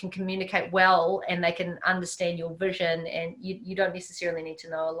someone that you can communicate well and they can understand your vision, and you don't necessarily need to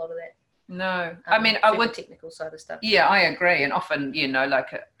know a lot of that. No, I mean, I would technical side of stuff. Yeah, I agree. And often,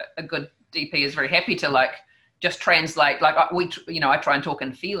 like a good DP is very happy to like just translate. Like I try and talk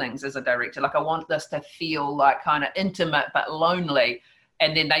in feelings as a director. Like I want this to feel like kind of intimate but lonely.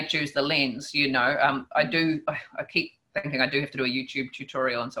 And then they choose the lens, I keep thinking I do have to do a YouTube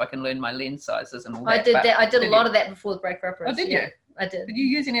tutorial, and so I can learn my lens sizes and all that. I did a lot of that before the Break Rappers. Oh, did you? I did. Did you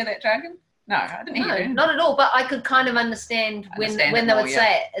use any of that jargon? No, I didn't hear you. Not at all, but I could kind of understand when they would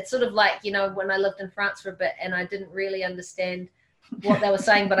say it. It's sort of like, when I lived in France for a bit and I didn't really understand what they were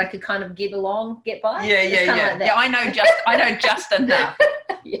saying, but I could kind of get by. Yeah. Like I know just enough.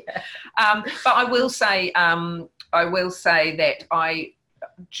 But I will say that I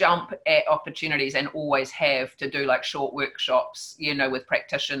jump at opportunities, and always have, to do like short workshops, with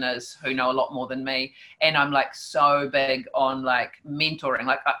practitioners who know a lot more than me. And I'm like so big on like mentoring.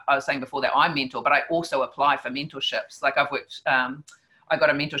 Like I was saying before that I mentor, but I also apply for mentorships. Like I've worked, I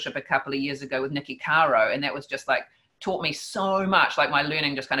got a mentorship a couple of years ago with Nikki Caro, and that was just like taught me so much. Like my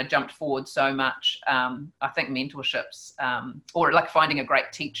learning just kind of jumped forward so much. I think mentorships or like finding a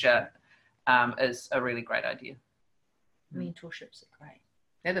great teacher is a really great idea. Mentorships are great.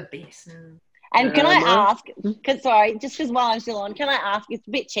 They're the best. And can I ask, because while I'm still on, can I ask, it's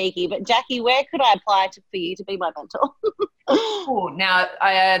a bit cheeky, but Jackie, where could I apply for you to be my mentor? Now,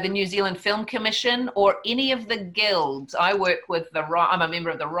 the New Zealand Film Commission or any of the guilds. I work with I'm a member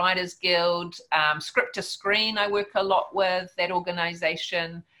of the Writers Guild. Script to Screen, I work a lot with that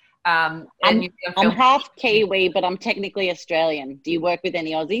organisation. I'm half Kiwi, but I'm technically Australian. Do you work with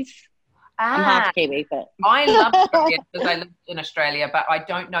any Aussies? I'm half Kiwi, but I love it because I live in Australia, but I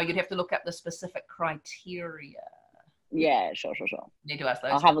don't know. You'd have to look up the specific criteria. Yeah, sure. Need to ask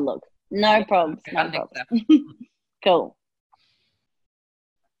those. I'll have a look. No problems. Cool.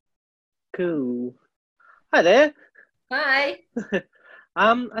 Cool. Hi there. Hi.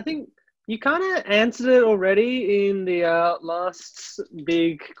 I think you kind of answered it already in the last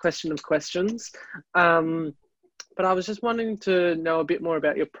big question of questions. But I was just wanting to know a bit more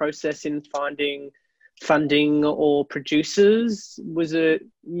about your process in finding funding or producers. Was it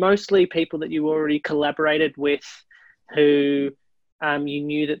mostly people that you already collaborated with who you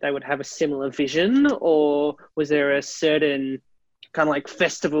knew that they would have a similar vision, or was there a certain kind of like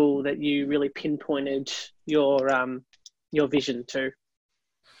festival that you really pinpointed your vision to?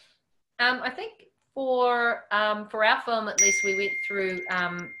 I think for our film, at least, we went through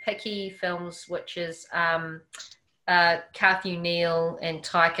Picky Films, which is Carthew Neal and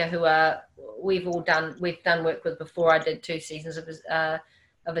Taika, we've done work with before. I did 2 seasons of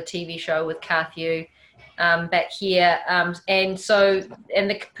a TV show with Carthew back here, and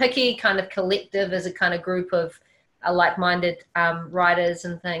the Picky kind of collective is a kind of group of like-minded writers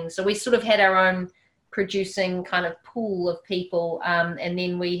and things. So we sort of had our own producing kind of pool of people, and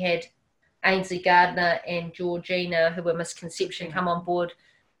then we had Ainsley Gardner and Georgina, who were Misconception, come on board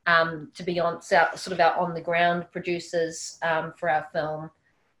to be sort of our on-the-ground producers for our film.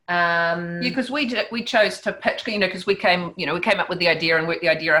 Because we chose to pitch, because we came up with the idea and worked the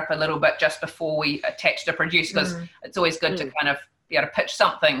idea up a little bit just before we attached a producer, because it's always good to kind of be able to pitch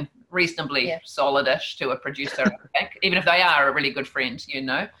something reasonably solidish to a producer, I think, even if they are a really good friend,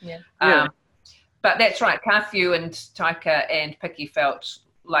 But that's right, Carthew and Taika and Picky felt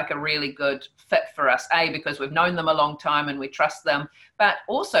like a really good fit for us, because we've known them a long time and we trust them, but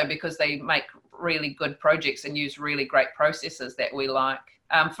also because they make really good projects and use really great processes that we like.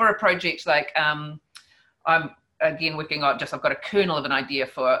 For a project like I'm again working on I've got a kernel of an idea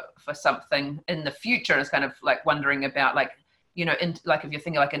for something in the future, and it's kind of like wondering about like if you're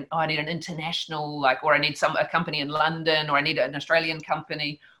thinking like I need an international, or I need a company in London, or I need an Australian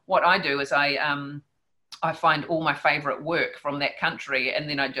company. What I do is I find all my favorite work from that country, and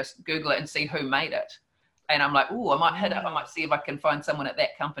then I just Google it and see who made it. And I'm like, I might hit up, I might see if I can find someone at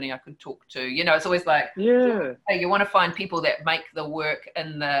that company I could talk to. It's always like, hey, you want to find people that make the work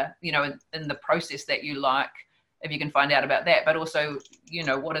in the, in the process that you like, if you can find out about that. But also,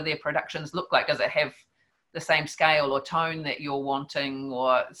 what do their productions look like? Does it have the same scale or tone that you're wanting,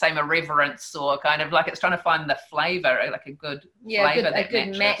 or same irreverence, or kind of like it's trying to find the flavor, like a good flavor, a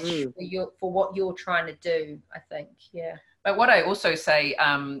good match for what you're trying to do, I think. But what I also say,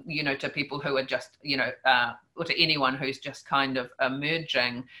 to people who are just, or to anyone who's just kind of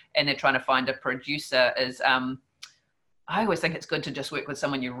emerging and they're trying to find a producer is, I always think it's good to just work with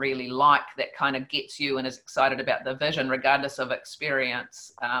someone you really like, that kind of gets you and is excited about the vision, regardless of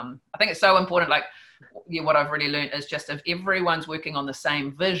experience. I think it's so important. Like, what I've really learned is just if everyone's working on the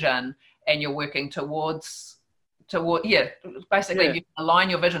same vision and you're working basically if you align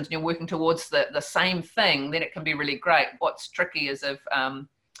your visions and you're working towards the same thing, then it can be really great. What's tricky is if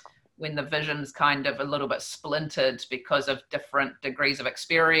when the vision's kind of a little bit splintered because of different degrees of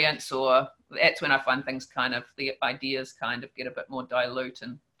experience, or that's when I find things kind of, the ideas kind of get a bit more dilute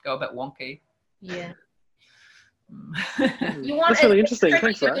and go a bit wonky. That's really interesting.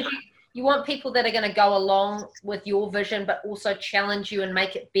 Thanks for that. You want people that are going to go along with your vision, but also challenge you and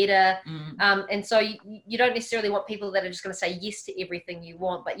make it better. And so you don't necessarily want people that are just going to say yes to everything you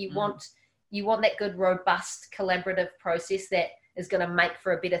want, but you want that good, robust, collaborative process that is going to make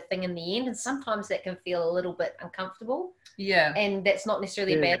for a better thing in the end. And sometimes that can feel a little bit uncomfortable. And that's not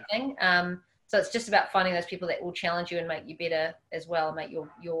necessarily a bad thing. So it's just about finding those people that will challenge you and make you better as well, and make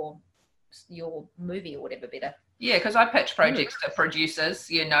your movie or whatever better. Because I pitch projects to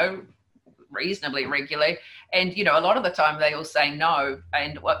producers, reasonably regularly. And, you know, a lot of the time they all say no,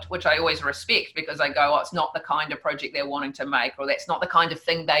 and which I always respect, because I go, oh, it's not the kind of project they're wanting to make, or that's not the kind of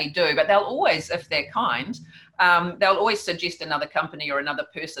thing they do. But they'll always, if they're kind, they'll always suggest another company or another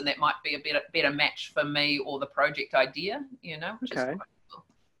person that might be a better match for me or the project idea, you know, which is quite cool.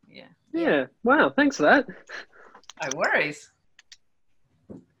 Yeah. Yeah. Wow. Thanks for that. No worries.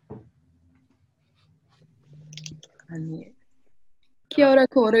 Kia ora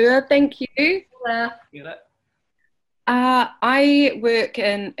korua, thank you. I work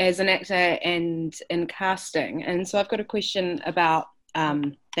as an actor and in casting, and so I've got a question about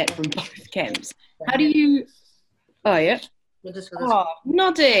that from both camps. How do you... Oh, yeah. Oh,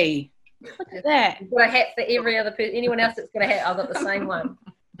 Noddy. Look at that. I've got a hat for every other person. Anyone else that's got a hat, I've got the same one.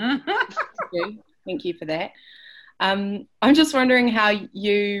 Thank you for that. I'm just wondering how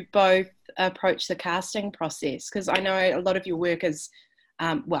you both approach the casting process, because I know a lot of your work is,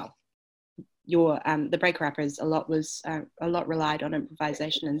 the Breaker Uppers a lot relied on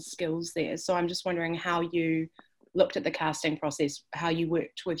improvisation and skills there. So I'm just wondering how you looked at the casting process, how you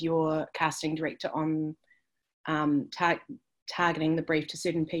worked with your casting director on targeting the brief to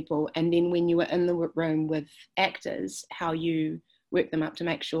certain people, and then when you were in the room with actors, how you worked them up to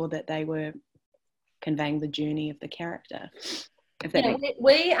make sure that they were conveying the journey of the character.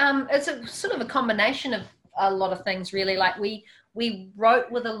 It's a sort of a combination of a lot of things, really. Like we wrote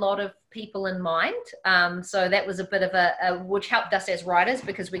with a lot of people in mind, so that was a bit of a which helped us as writers,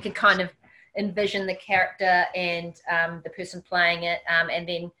 because we could kind of envision the character and the person playing it, and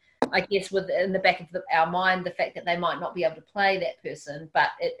then I guess in the back of our mind the fact that they might not be able to play that person, but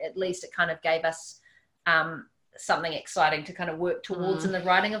at least it kind of gave us something exciting to kind of work towards in the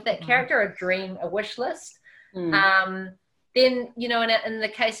writing of that character, a dream, a wish list. Then, you know, in the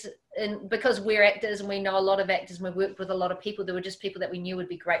case, because we're actors and we know a lot of actors and we've worked with a lot of people, there were just people that we knew would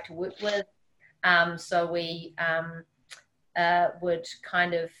be great to work with. So we would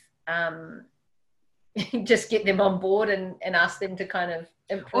kind of just get them on board and ask them to kind of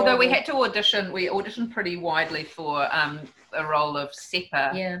improv. Although we auditioned pretty widely for a role of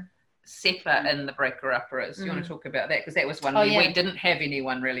Seppa. Seppa in the Breaker Uppers. You want to talk about that? Because that was one we didn't have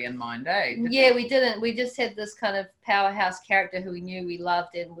anyone really in mind, eh? We didn't. We just had this kind of powerhouse character who we knew we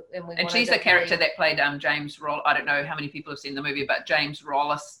loved, and she's the character that played James Roll. I don't know how many people have seen the movie, but James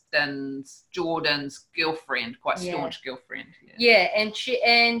Rolliston's Jordan's girlfriend, quite staunch girlfriend. We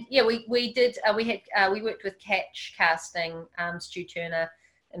worked with Catch Casting, Stu Turner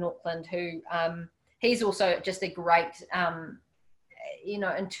in Auckland, who he's also just a great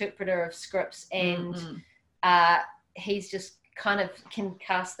interpreter of scripts, and he's just kind of can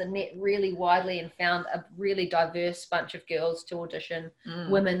cast the net really widely, and found a really diverse bunch of girls to audition,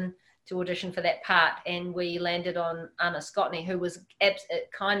 women to audition for that part. And we landed on Anna Scotney, who was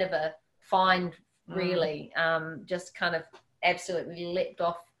kind of a find, really, just kind of absolutely leapt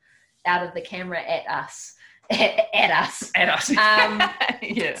off out of the camera at us. So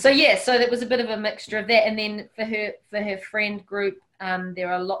that was a bit of a mixture of that. And then for her friend group,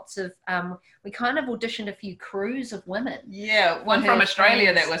 there are lots of we kind of auditioned a few crews of women. One from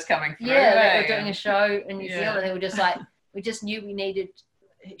Australia that was coming through. They were doing a show in New Zealand. They were just like, we just knew we needed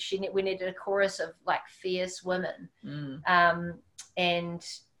a chorus of like fierce women.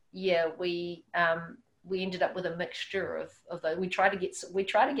 We ended up with a mixture of those. We tried to get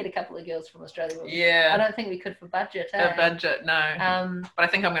a couple of girls from Australia. I don't think we could for budget. A budget, no. But I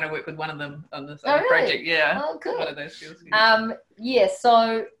think I'm going to work with one of them on this project. Oh, good. One of those girls.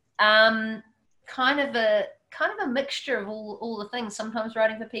 So kind of a mixture of all the things. Sometimes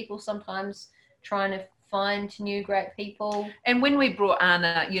writing for people, sometimes trying to find new great people. And when we brought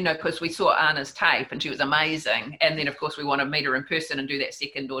Anna, because we saw Anna's tape and she was amazing, and then of course we want to meet her in person and do that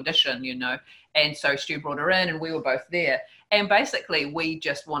second audition, and so Stu brought her in and we were both there, and basically we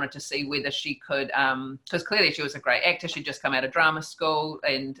just wanted to see whether she could, because clearly she was a great actor, she'd just come out of drama school,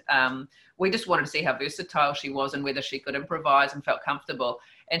 and we just wanted to see how versatile she was and whether she could improvise and felt comfortable.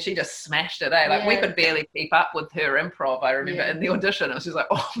 And she just smashed it, eh? We could barely keep up with her improv. I remember in the audition, it was just like,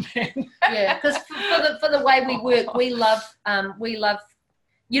 oh man. Because for the way we work, we love.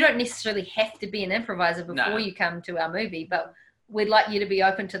 You don't necessarily have to be an improviser before you come to our movie, but we'd like you to be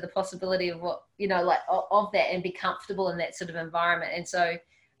open to the possibility of what of that, and be comfortable in that sort of environment. And so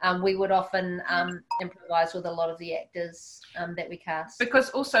we would often improvise with a lot of the actors that we cast. Because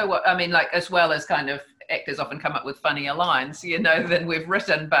also, as well as kind of actors often come up with funnier lines, than we've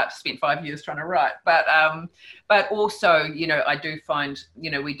written, but spent 5 years trying to write. But also, I do find,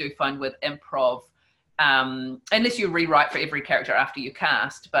 we do find with improv, unless you rewrite for every character after you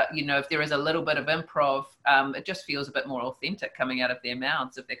cast. But, you know, if there is a little bit of improv, it just feels a bit more authentic coming out of their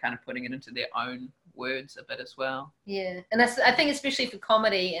mouths if they're kind of putting it into their own words a bit as well. Yeah, and I think especially for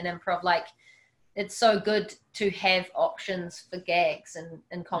comedy and improv, like, it's so good to have options for gags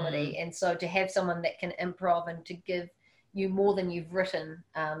and comedy. And so to have someone that can improv and to give you more than you've written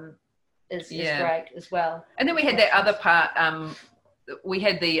is great as well. And then we had that other part. We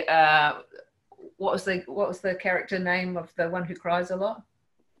had the what was the character name of the one who cries a lot?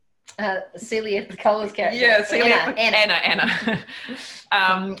 Celia Piccola's character. Yeah, Celia. Anna.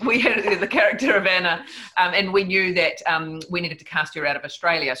 We had the character of Anna, and we knew that we needed to cast her out of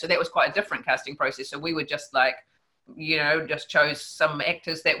Australia. So that was quite a different casting process. So we were just like, you know, just chose some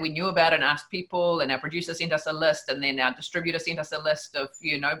actors that we knew about and asked people, and our producer sent us a list, and then our distributor sent us a list of,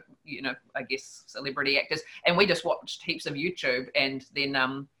 you know, I guess celebrity actors, and we just watched heaps of YouTube, and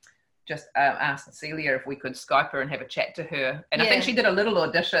then just asked Celia if we could Skype her and have a chat to her. And I think she did a little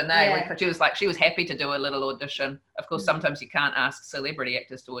audition. She was happy to do a little audition. Of course, sometimes you can't ask celebrity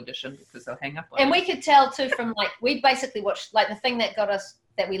actors to audition because they'll hang up on we could tell too from, like, we basically watched, like, the thing that got us,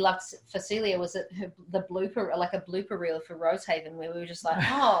 that we loved for Celia was that the blooper reel for Rosehaven, where we were just like,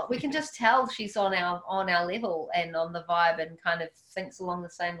 oh, we can just tell she's on our level and on the vibe and kind of thinks along the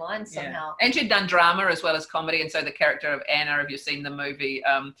same lines somehow. And she'd done drama as well as comedy, and so the character of Anna, if you've seen the movie,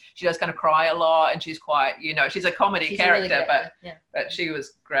 she does kind of cry a lot, and she's quite, you know, she's a comedy character, really but she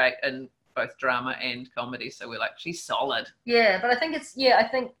was great in both drama and comedy, so we're like, she's solid. Yeah, but I think I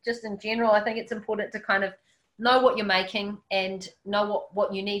think just in general, I think it's important to kind of know what you're making and know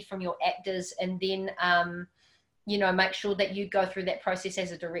what you need from your actors, and then you know, make sure that you go through that process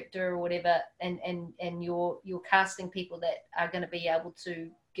as a director or whatever, and you're casting people that are going to be able to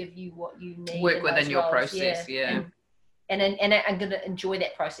give you what you need, work within your process. And I'm going to enjoy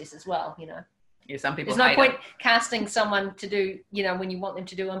that process as well, you know. Yeah, some people there's no point casting someone to do, you know, when you want them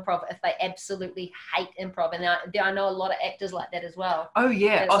to do improv if they absolutely hate improv. And I know a lot of actors like that as well. Oh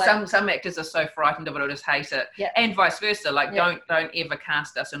yeah. Some actors are so frightened of it or just hate it. Yeah. And vice versa. Like don't ever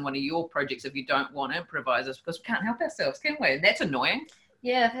cast us in one of your projects if you don't want improvisers, because we can't help ourselves, can we? And that's annoying.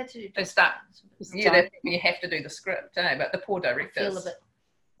 Yeah, I've had to you have to do the script, but the poor directors. Feel a bit.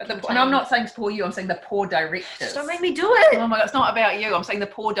 And I'm not saying it's poor you, I'm saying the poor directors. Just don't make me do it. Oh my God, it's not about you. I'm saying the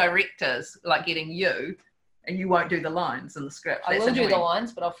poor directors, like getting you, and you won't do the lines in the script. I will do the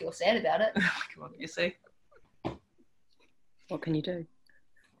lines, but I'll feel sad about it. Come on, you see. What can you do?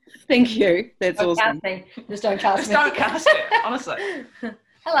 Thank you. That's awesome. Just don't cast me. Don't cast it, honestly.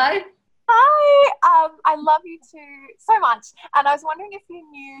 Hello. Hi, I love you two so much. And I was wondering if you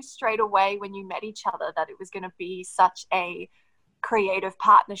knew straight away when you met each other that it was going to be such a creative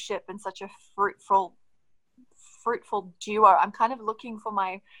partnership and such a fruitful duo. I'm kind of looking for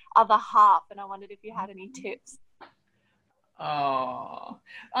my other half, and I wondered if you had any tips. Well,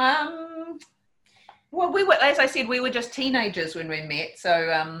 we were, as I said, we were just teenagers when we met,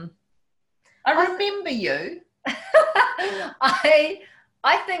 so I remember you.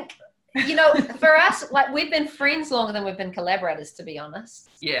 I think, you know, for us, like, we've been friends longer than we've been collaborators, to be honest.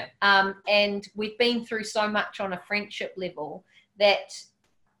 Yeah. And we've been through so much on a friendship level that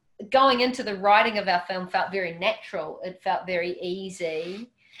going into the writing of our film felt very natural. It felt very easy.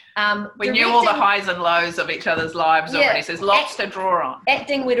 We knew all the highs and lows of each other's lives already, so there's lots to draw on.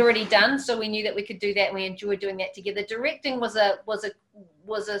 Acting we'd already done, so we knew that we could do that, and we enjoyed doing that together. Directing was a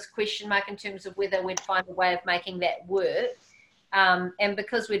question mark in terms of whether we'd find a way of making that work. And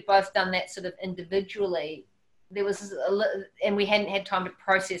because we'd both done that sort of individually, there was and we hadn't had time to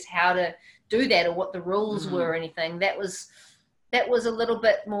process how to do that or what the rules were or anything. That was a little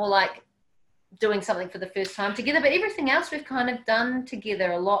bit more like doing something for the first time together, but everything else we've kind of done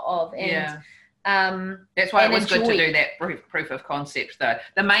together a lot of. And that's why it was good to do that proof of concept, though.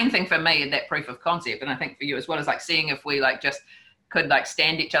 The main thing for me in that proof of concept, and I think for you as well, is like seeing if we like just could like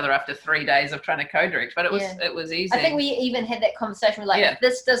stand each other after 3 days of trying to co-direct, but it was easy. I think we even had that conversation, like, if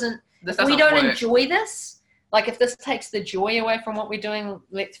this doesn't we don't work. Enjoy this, like, if this takes the joy away from what we're doing,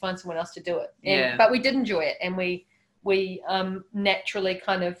 let's find someone else to do it. But we did enjoy it, and we naturally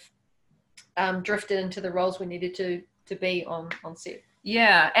kind of drifted into the roles we needed to be on set.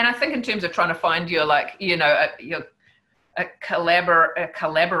 Yeah, and I think in terms of trying to find your, like, you know, a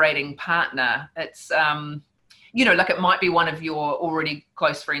collaborating partner, it's you know, like, it might be one of your already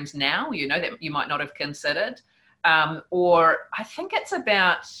close friends now, you know, that you might not have considered, or I think it's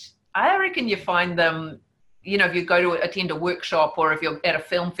about, I reckon you find them, you know, if you go to attend a workshop or if you're at a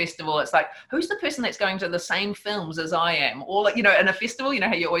film festival, it's like, who's the person that's going to the same films as I am? Or, like, you know, in a festival, you know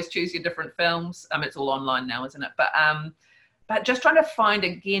how you always choose your different films. It's all online now, isn't it? But but just trying to find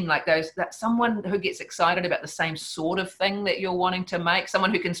again, like that someone who gets excited about the same sort of thing that you're wanting to make,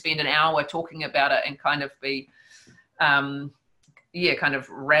 someone who can spend an hour talking about it and kind of be, kind of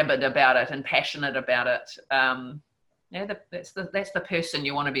rabid about it and passionate about it. That's the person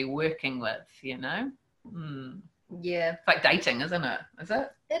you want to be working with, you know? Yeah. It's like dating, isn't it? Is it?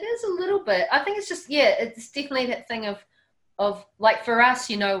 It is a little bit. I think it's just, it's definitely that thing of like for us,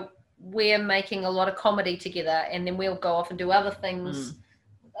 you know, we're making a lot of comedy together, and then we'll go off and do other things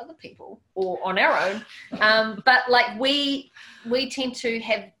with other people or on our own. But like we tend to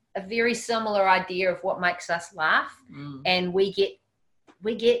have a very similar idea of what makes us laugh, and we get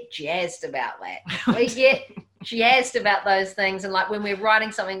jazzed about that. We get jazzed about those things, and like when we're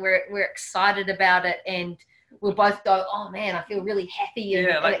writing something, we're excited about it, and we'll both go, "Oh man, I feel really happy and,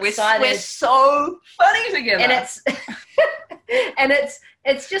 like and excited." We're so funny together, and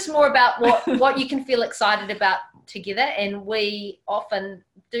it's just more about what you can feel excited about together, and we often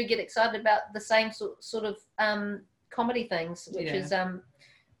do get excited about the same sort of comedy things, which is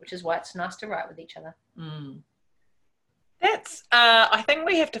why it's nice to write with each other. That's I think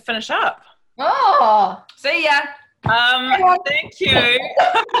we have to finish up. Oh, see ya. Thank you.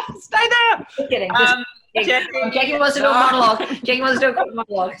 Stay there. Just kidding. Jackie wants to do a monologue. Jackie wants to do a quick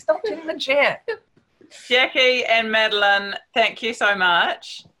monologue. Stop sitting in the chair. Jackie and Madeline, thank you so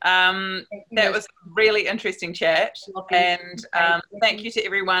much. That was a really interesting chat, and thank you to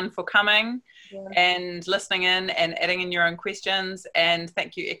everyone for coming and listening in and adding in your own questions, and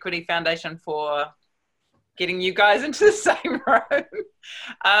thank you Equity Foundation for getting you guys into the same room.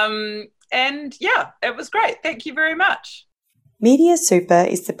 And yeah, it was great. Thank you very much. Media Super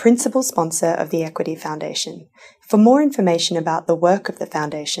is the principal sponsor of the Equity Foundation. For more information about the work of the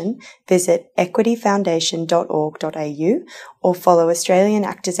Foundation, visit equityfoundation.org.au or follow Australian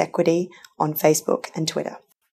Actors Equity on Facebook and Twitter.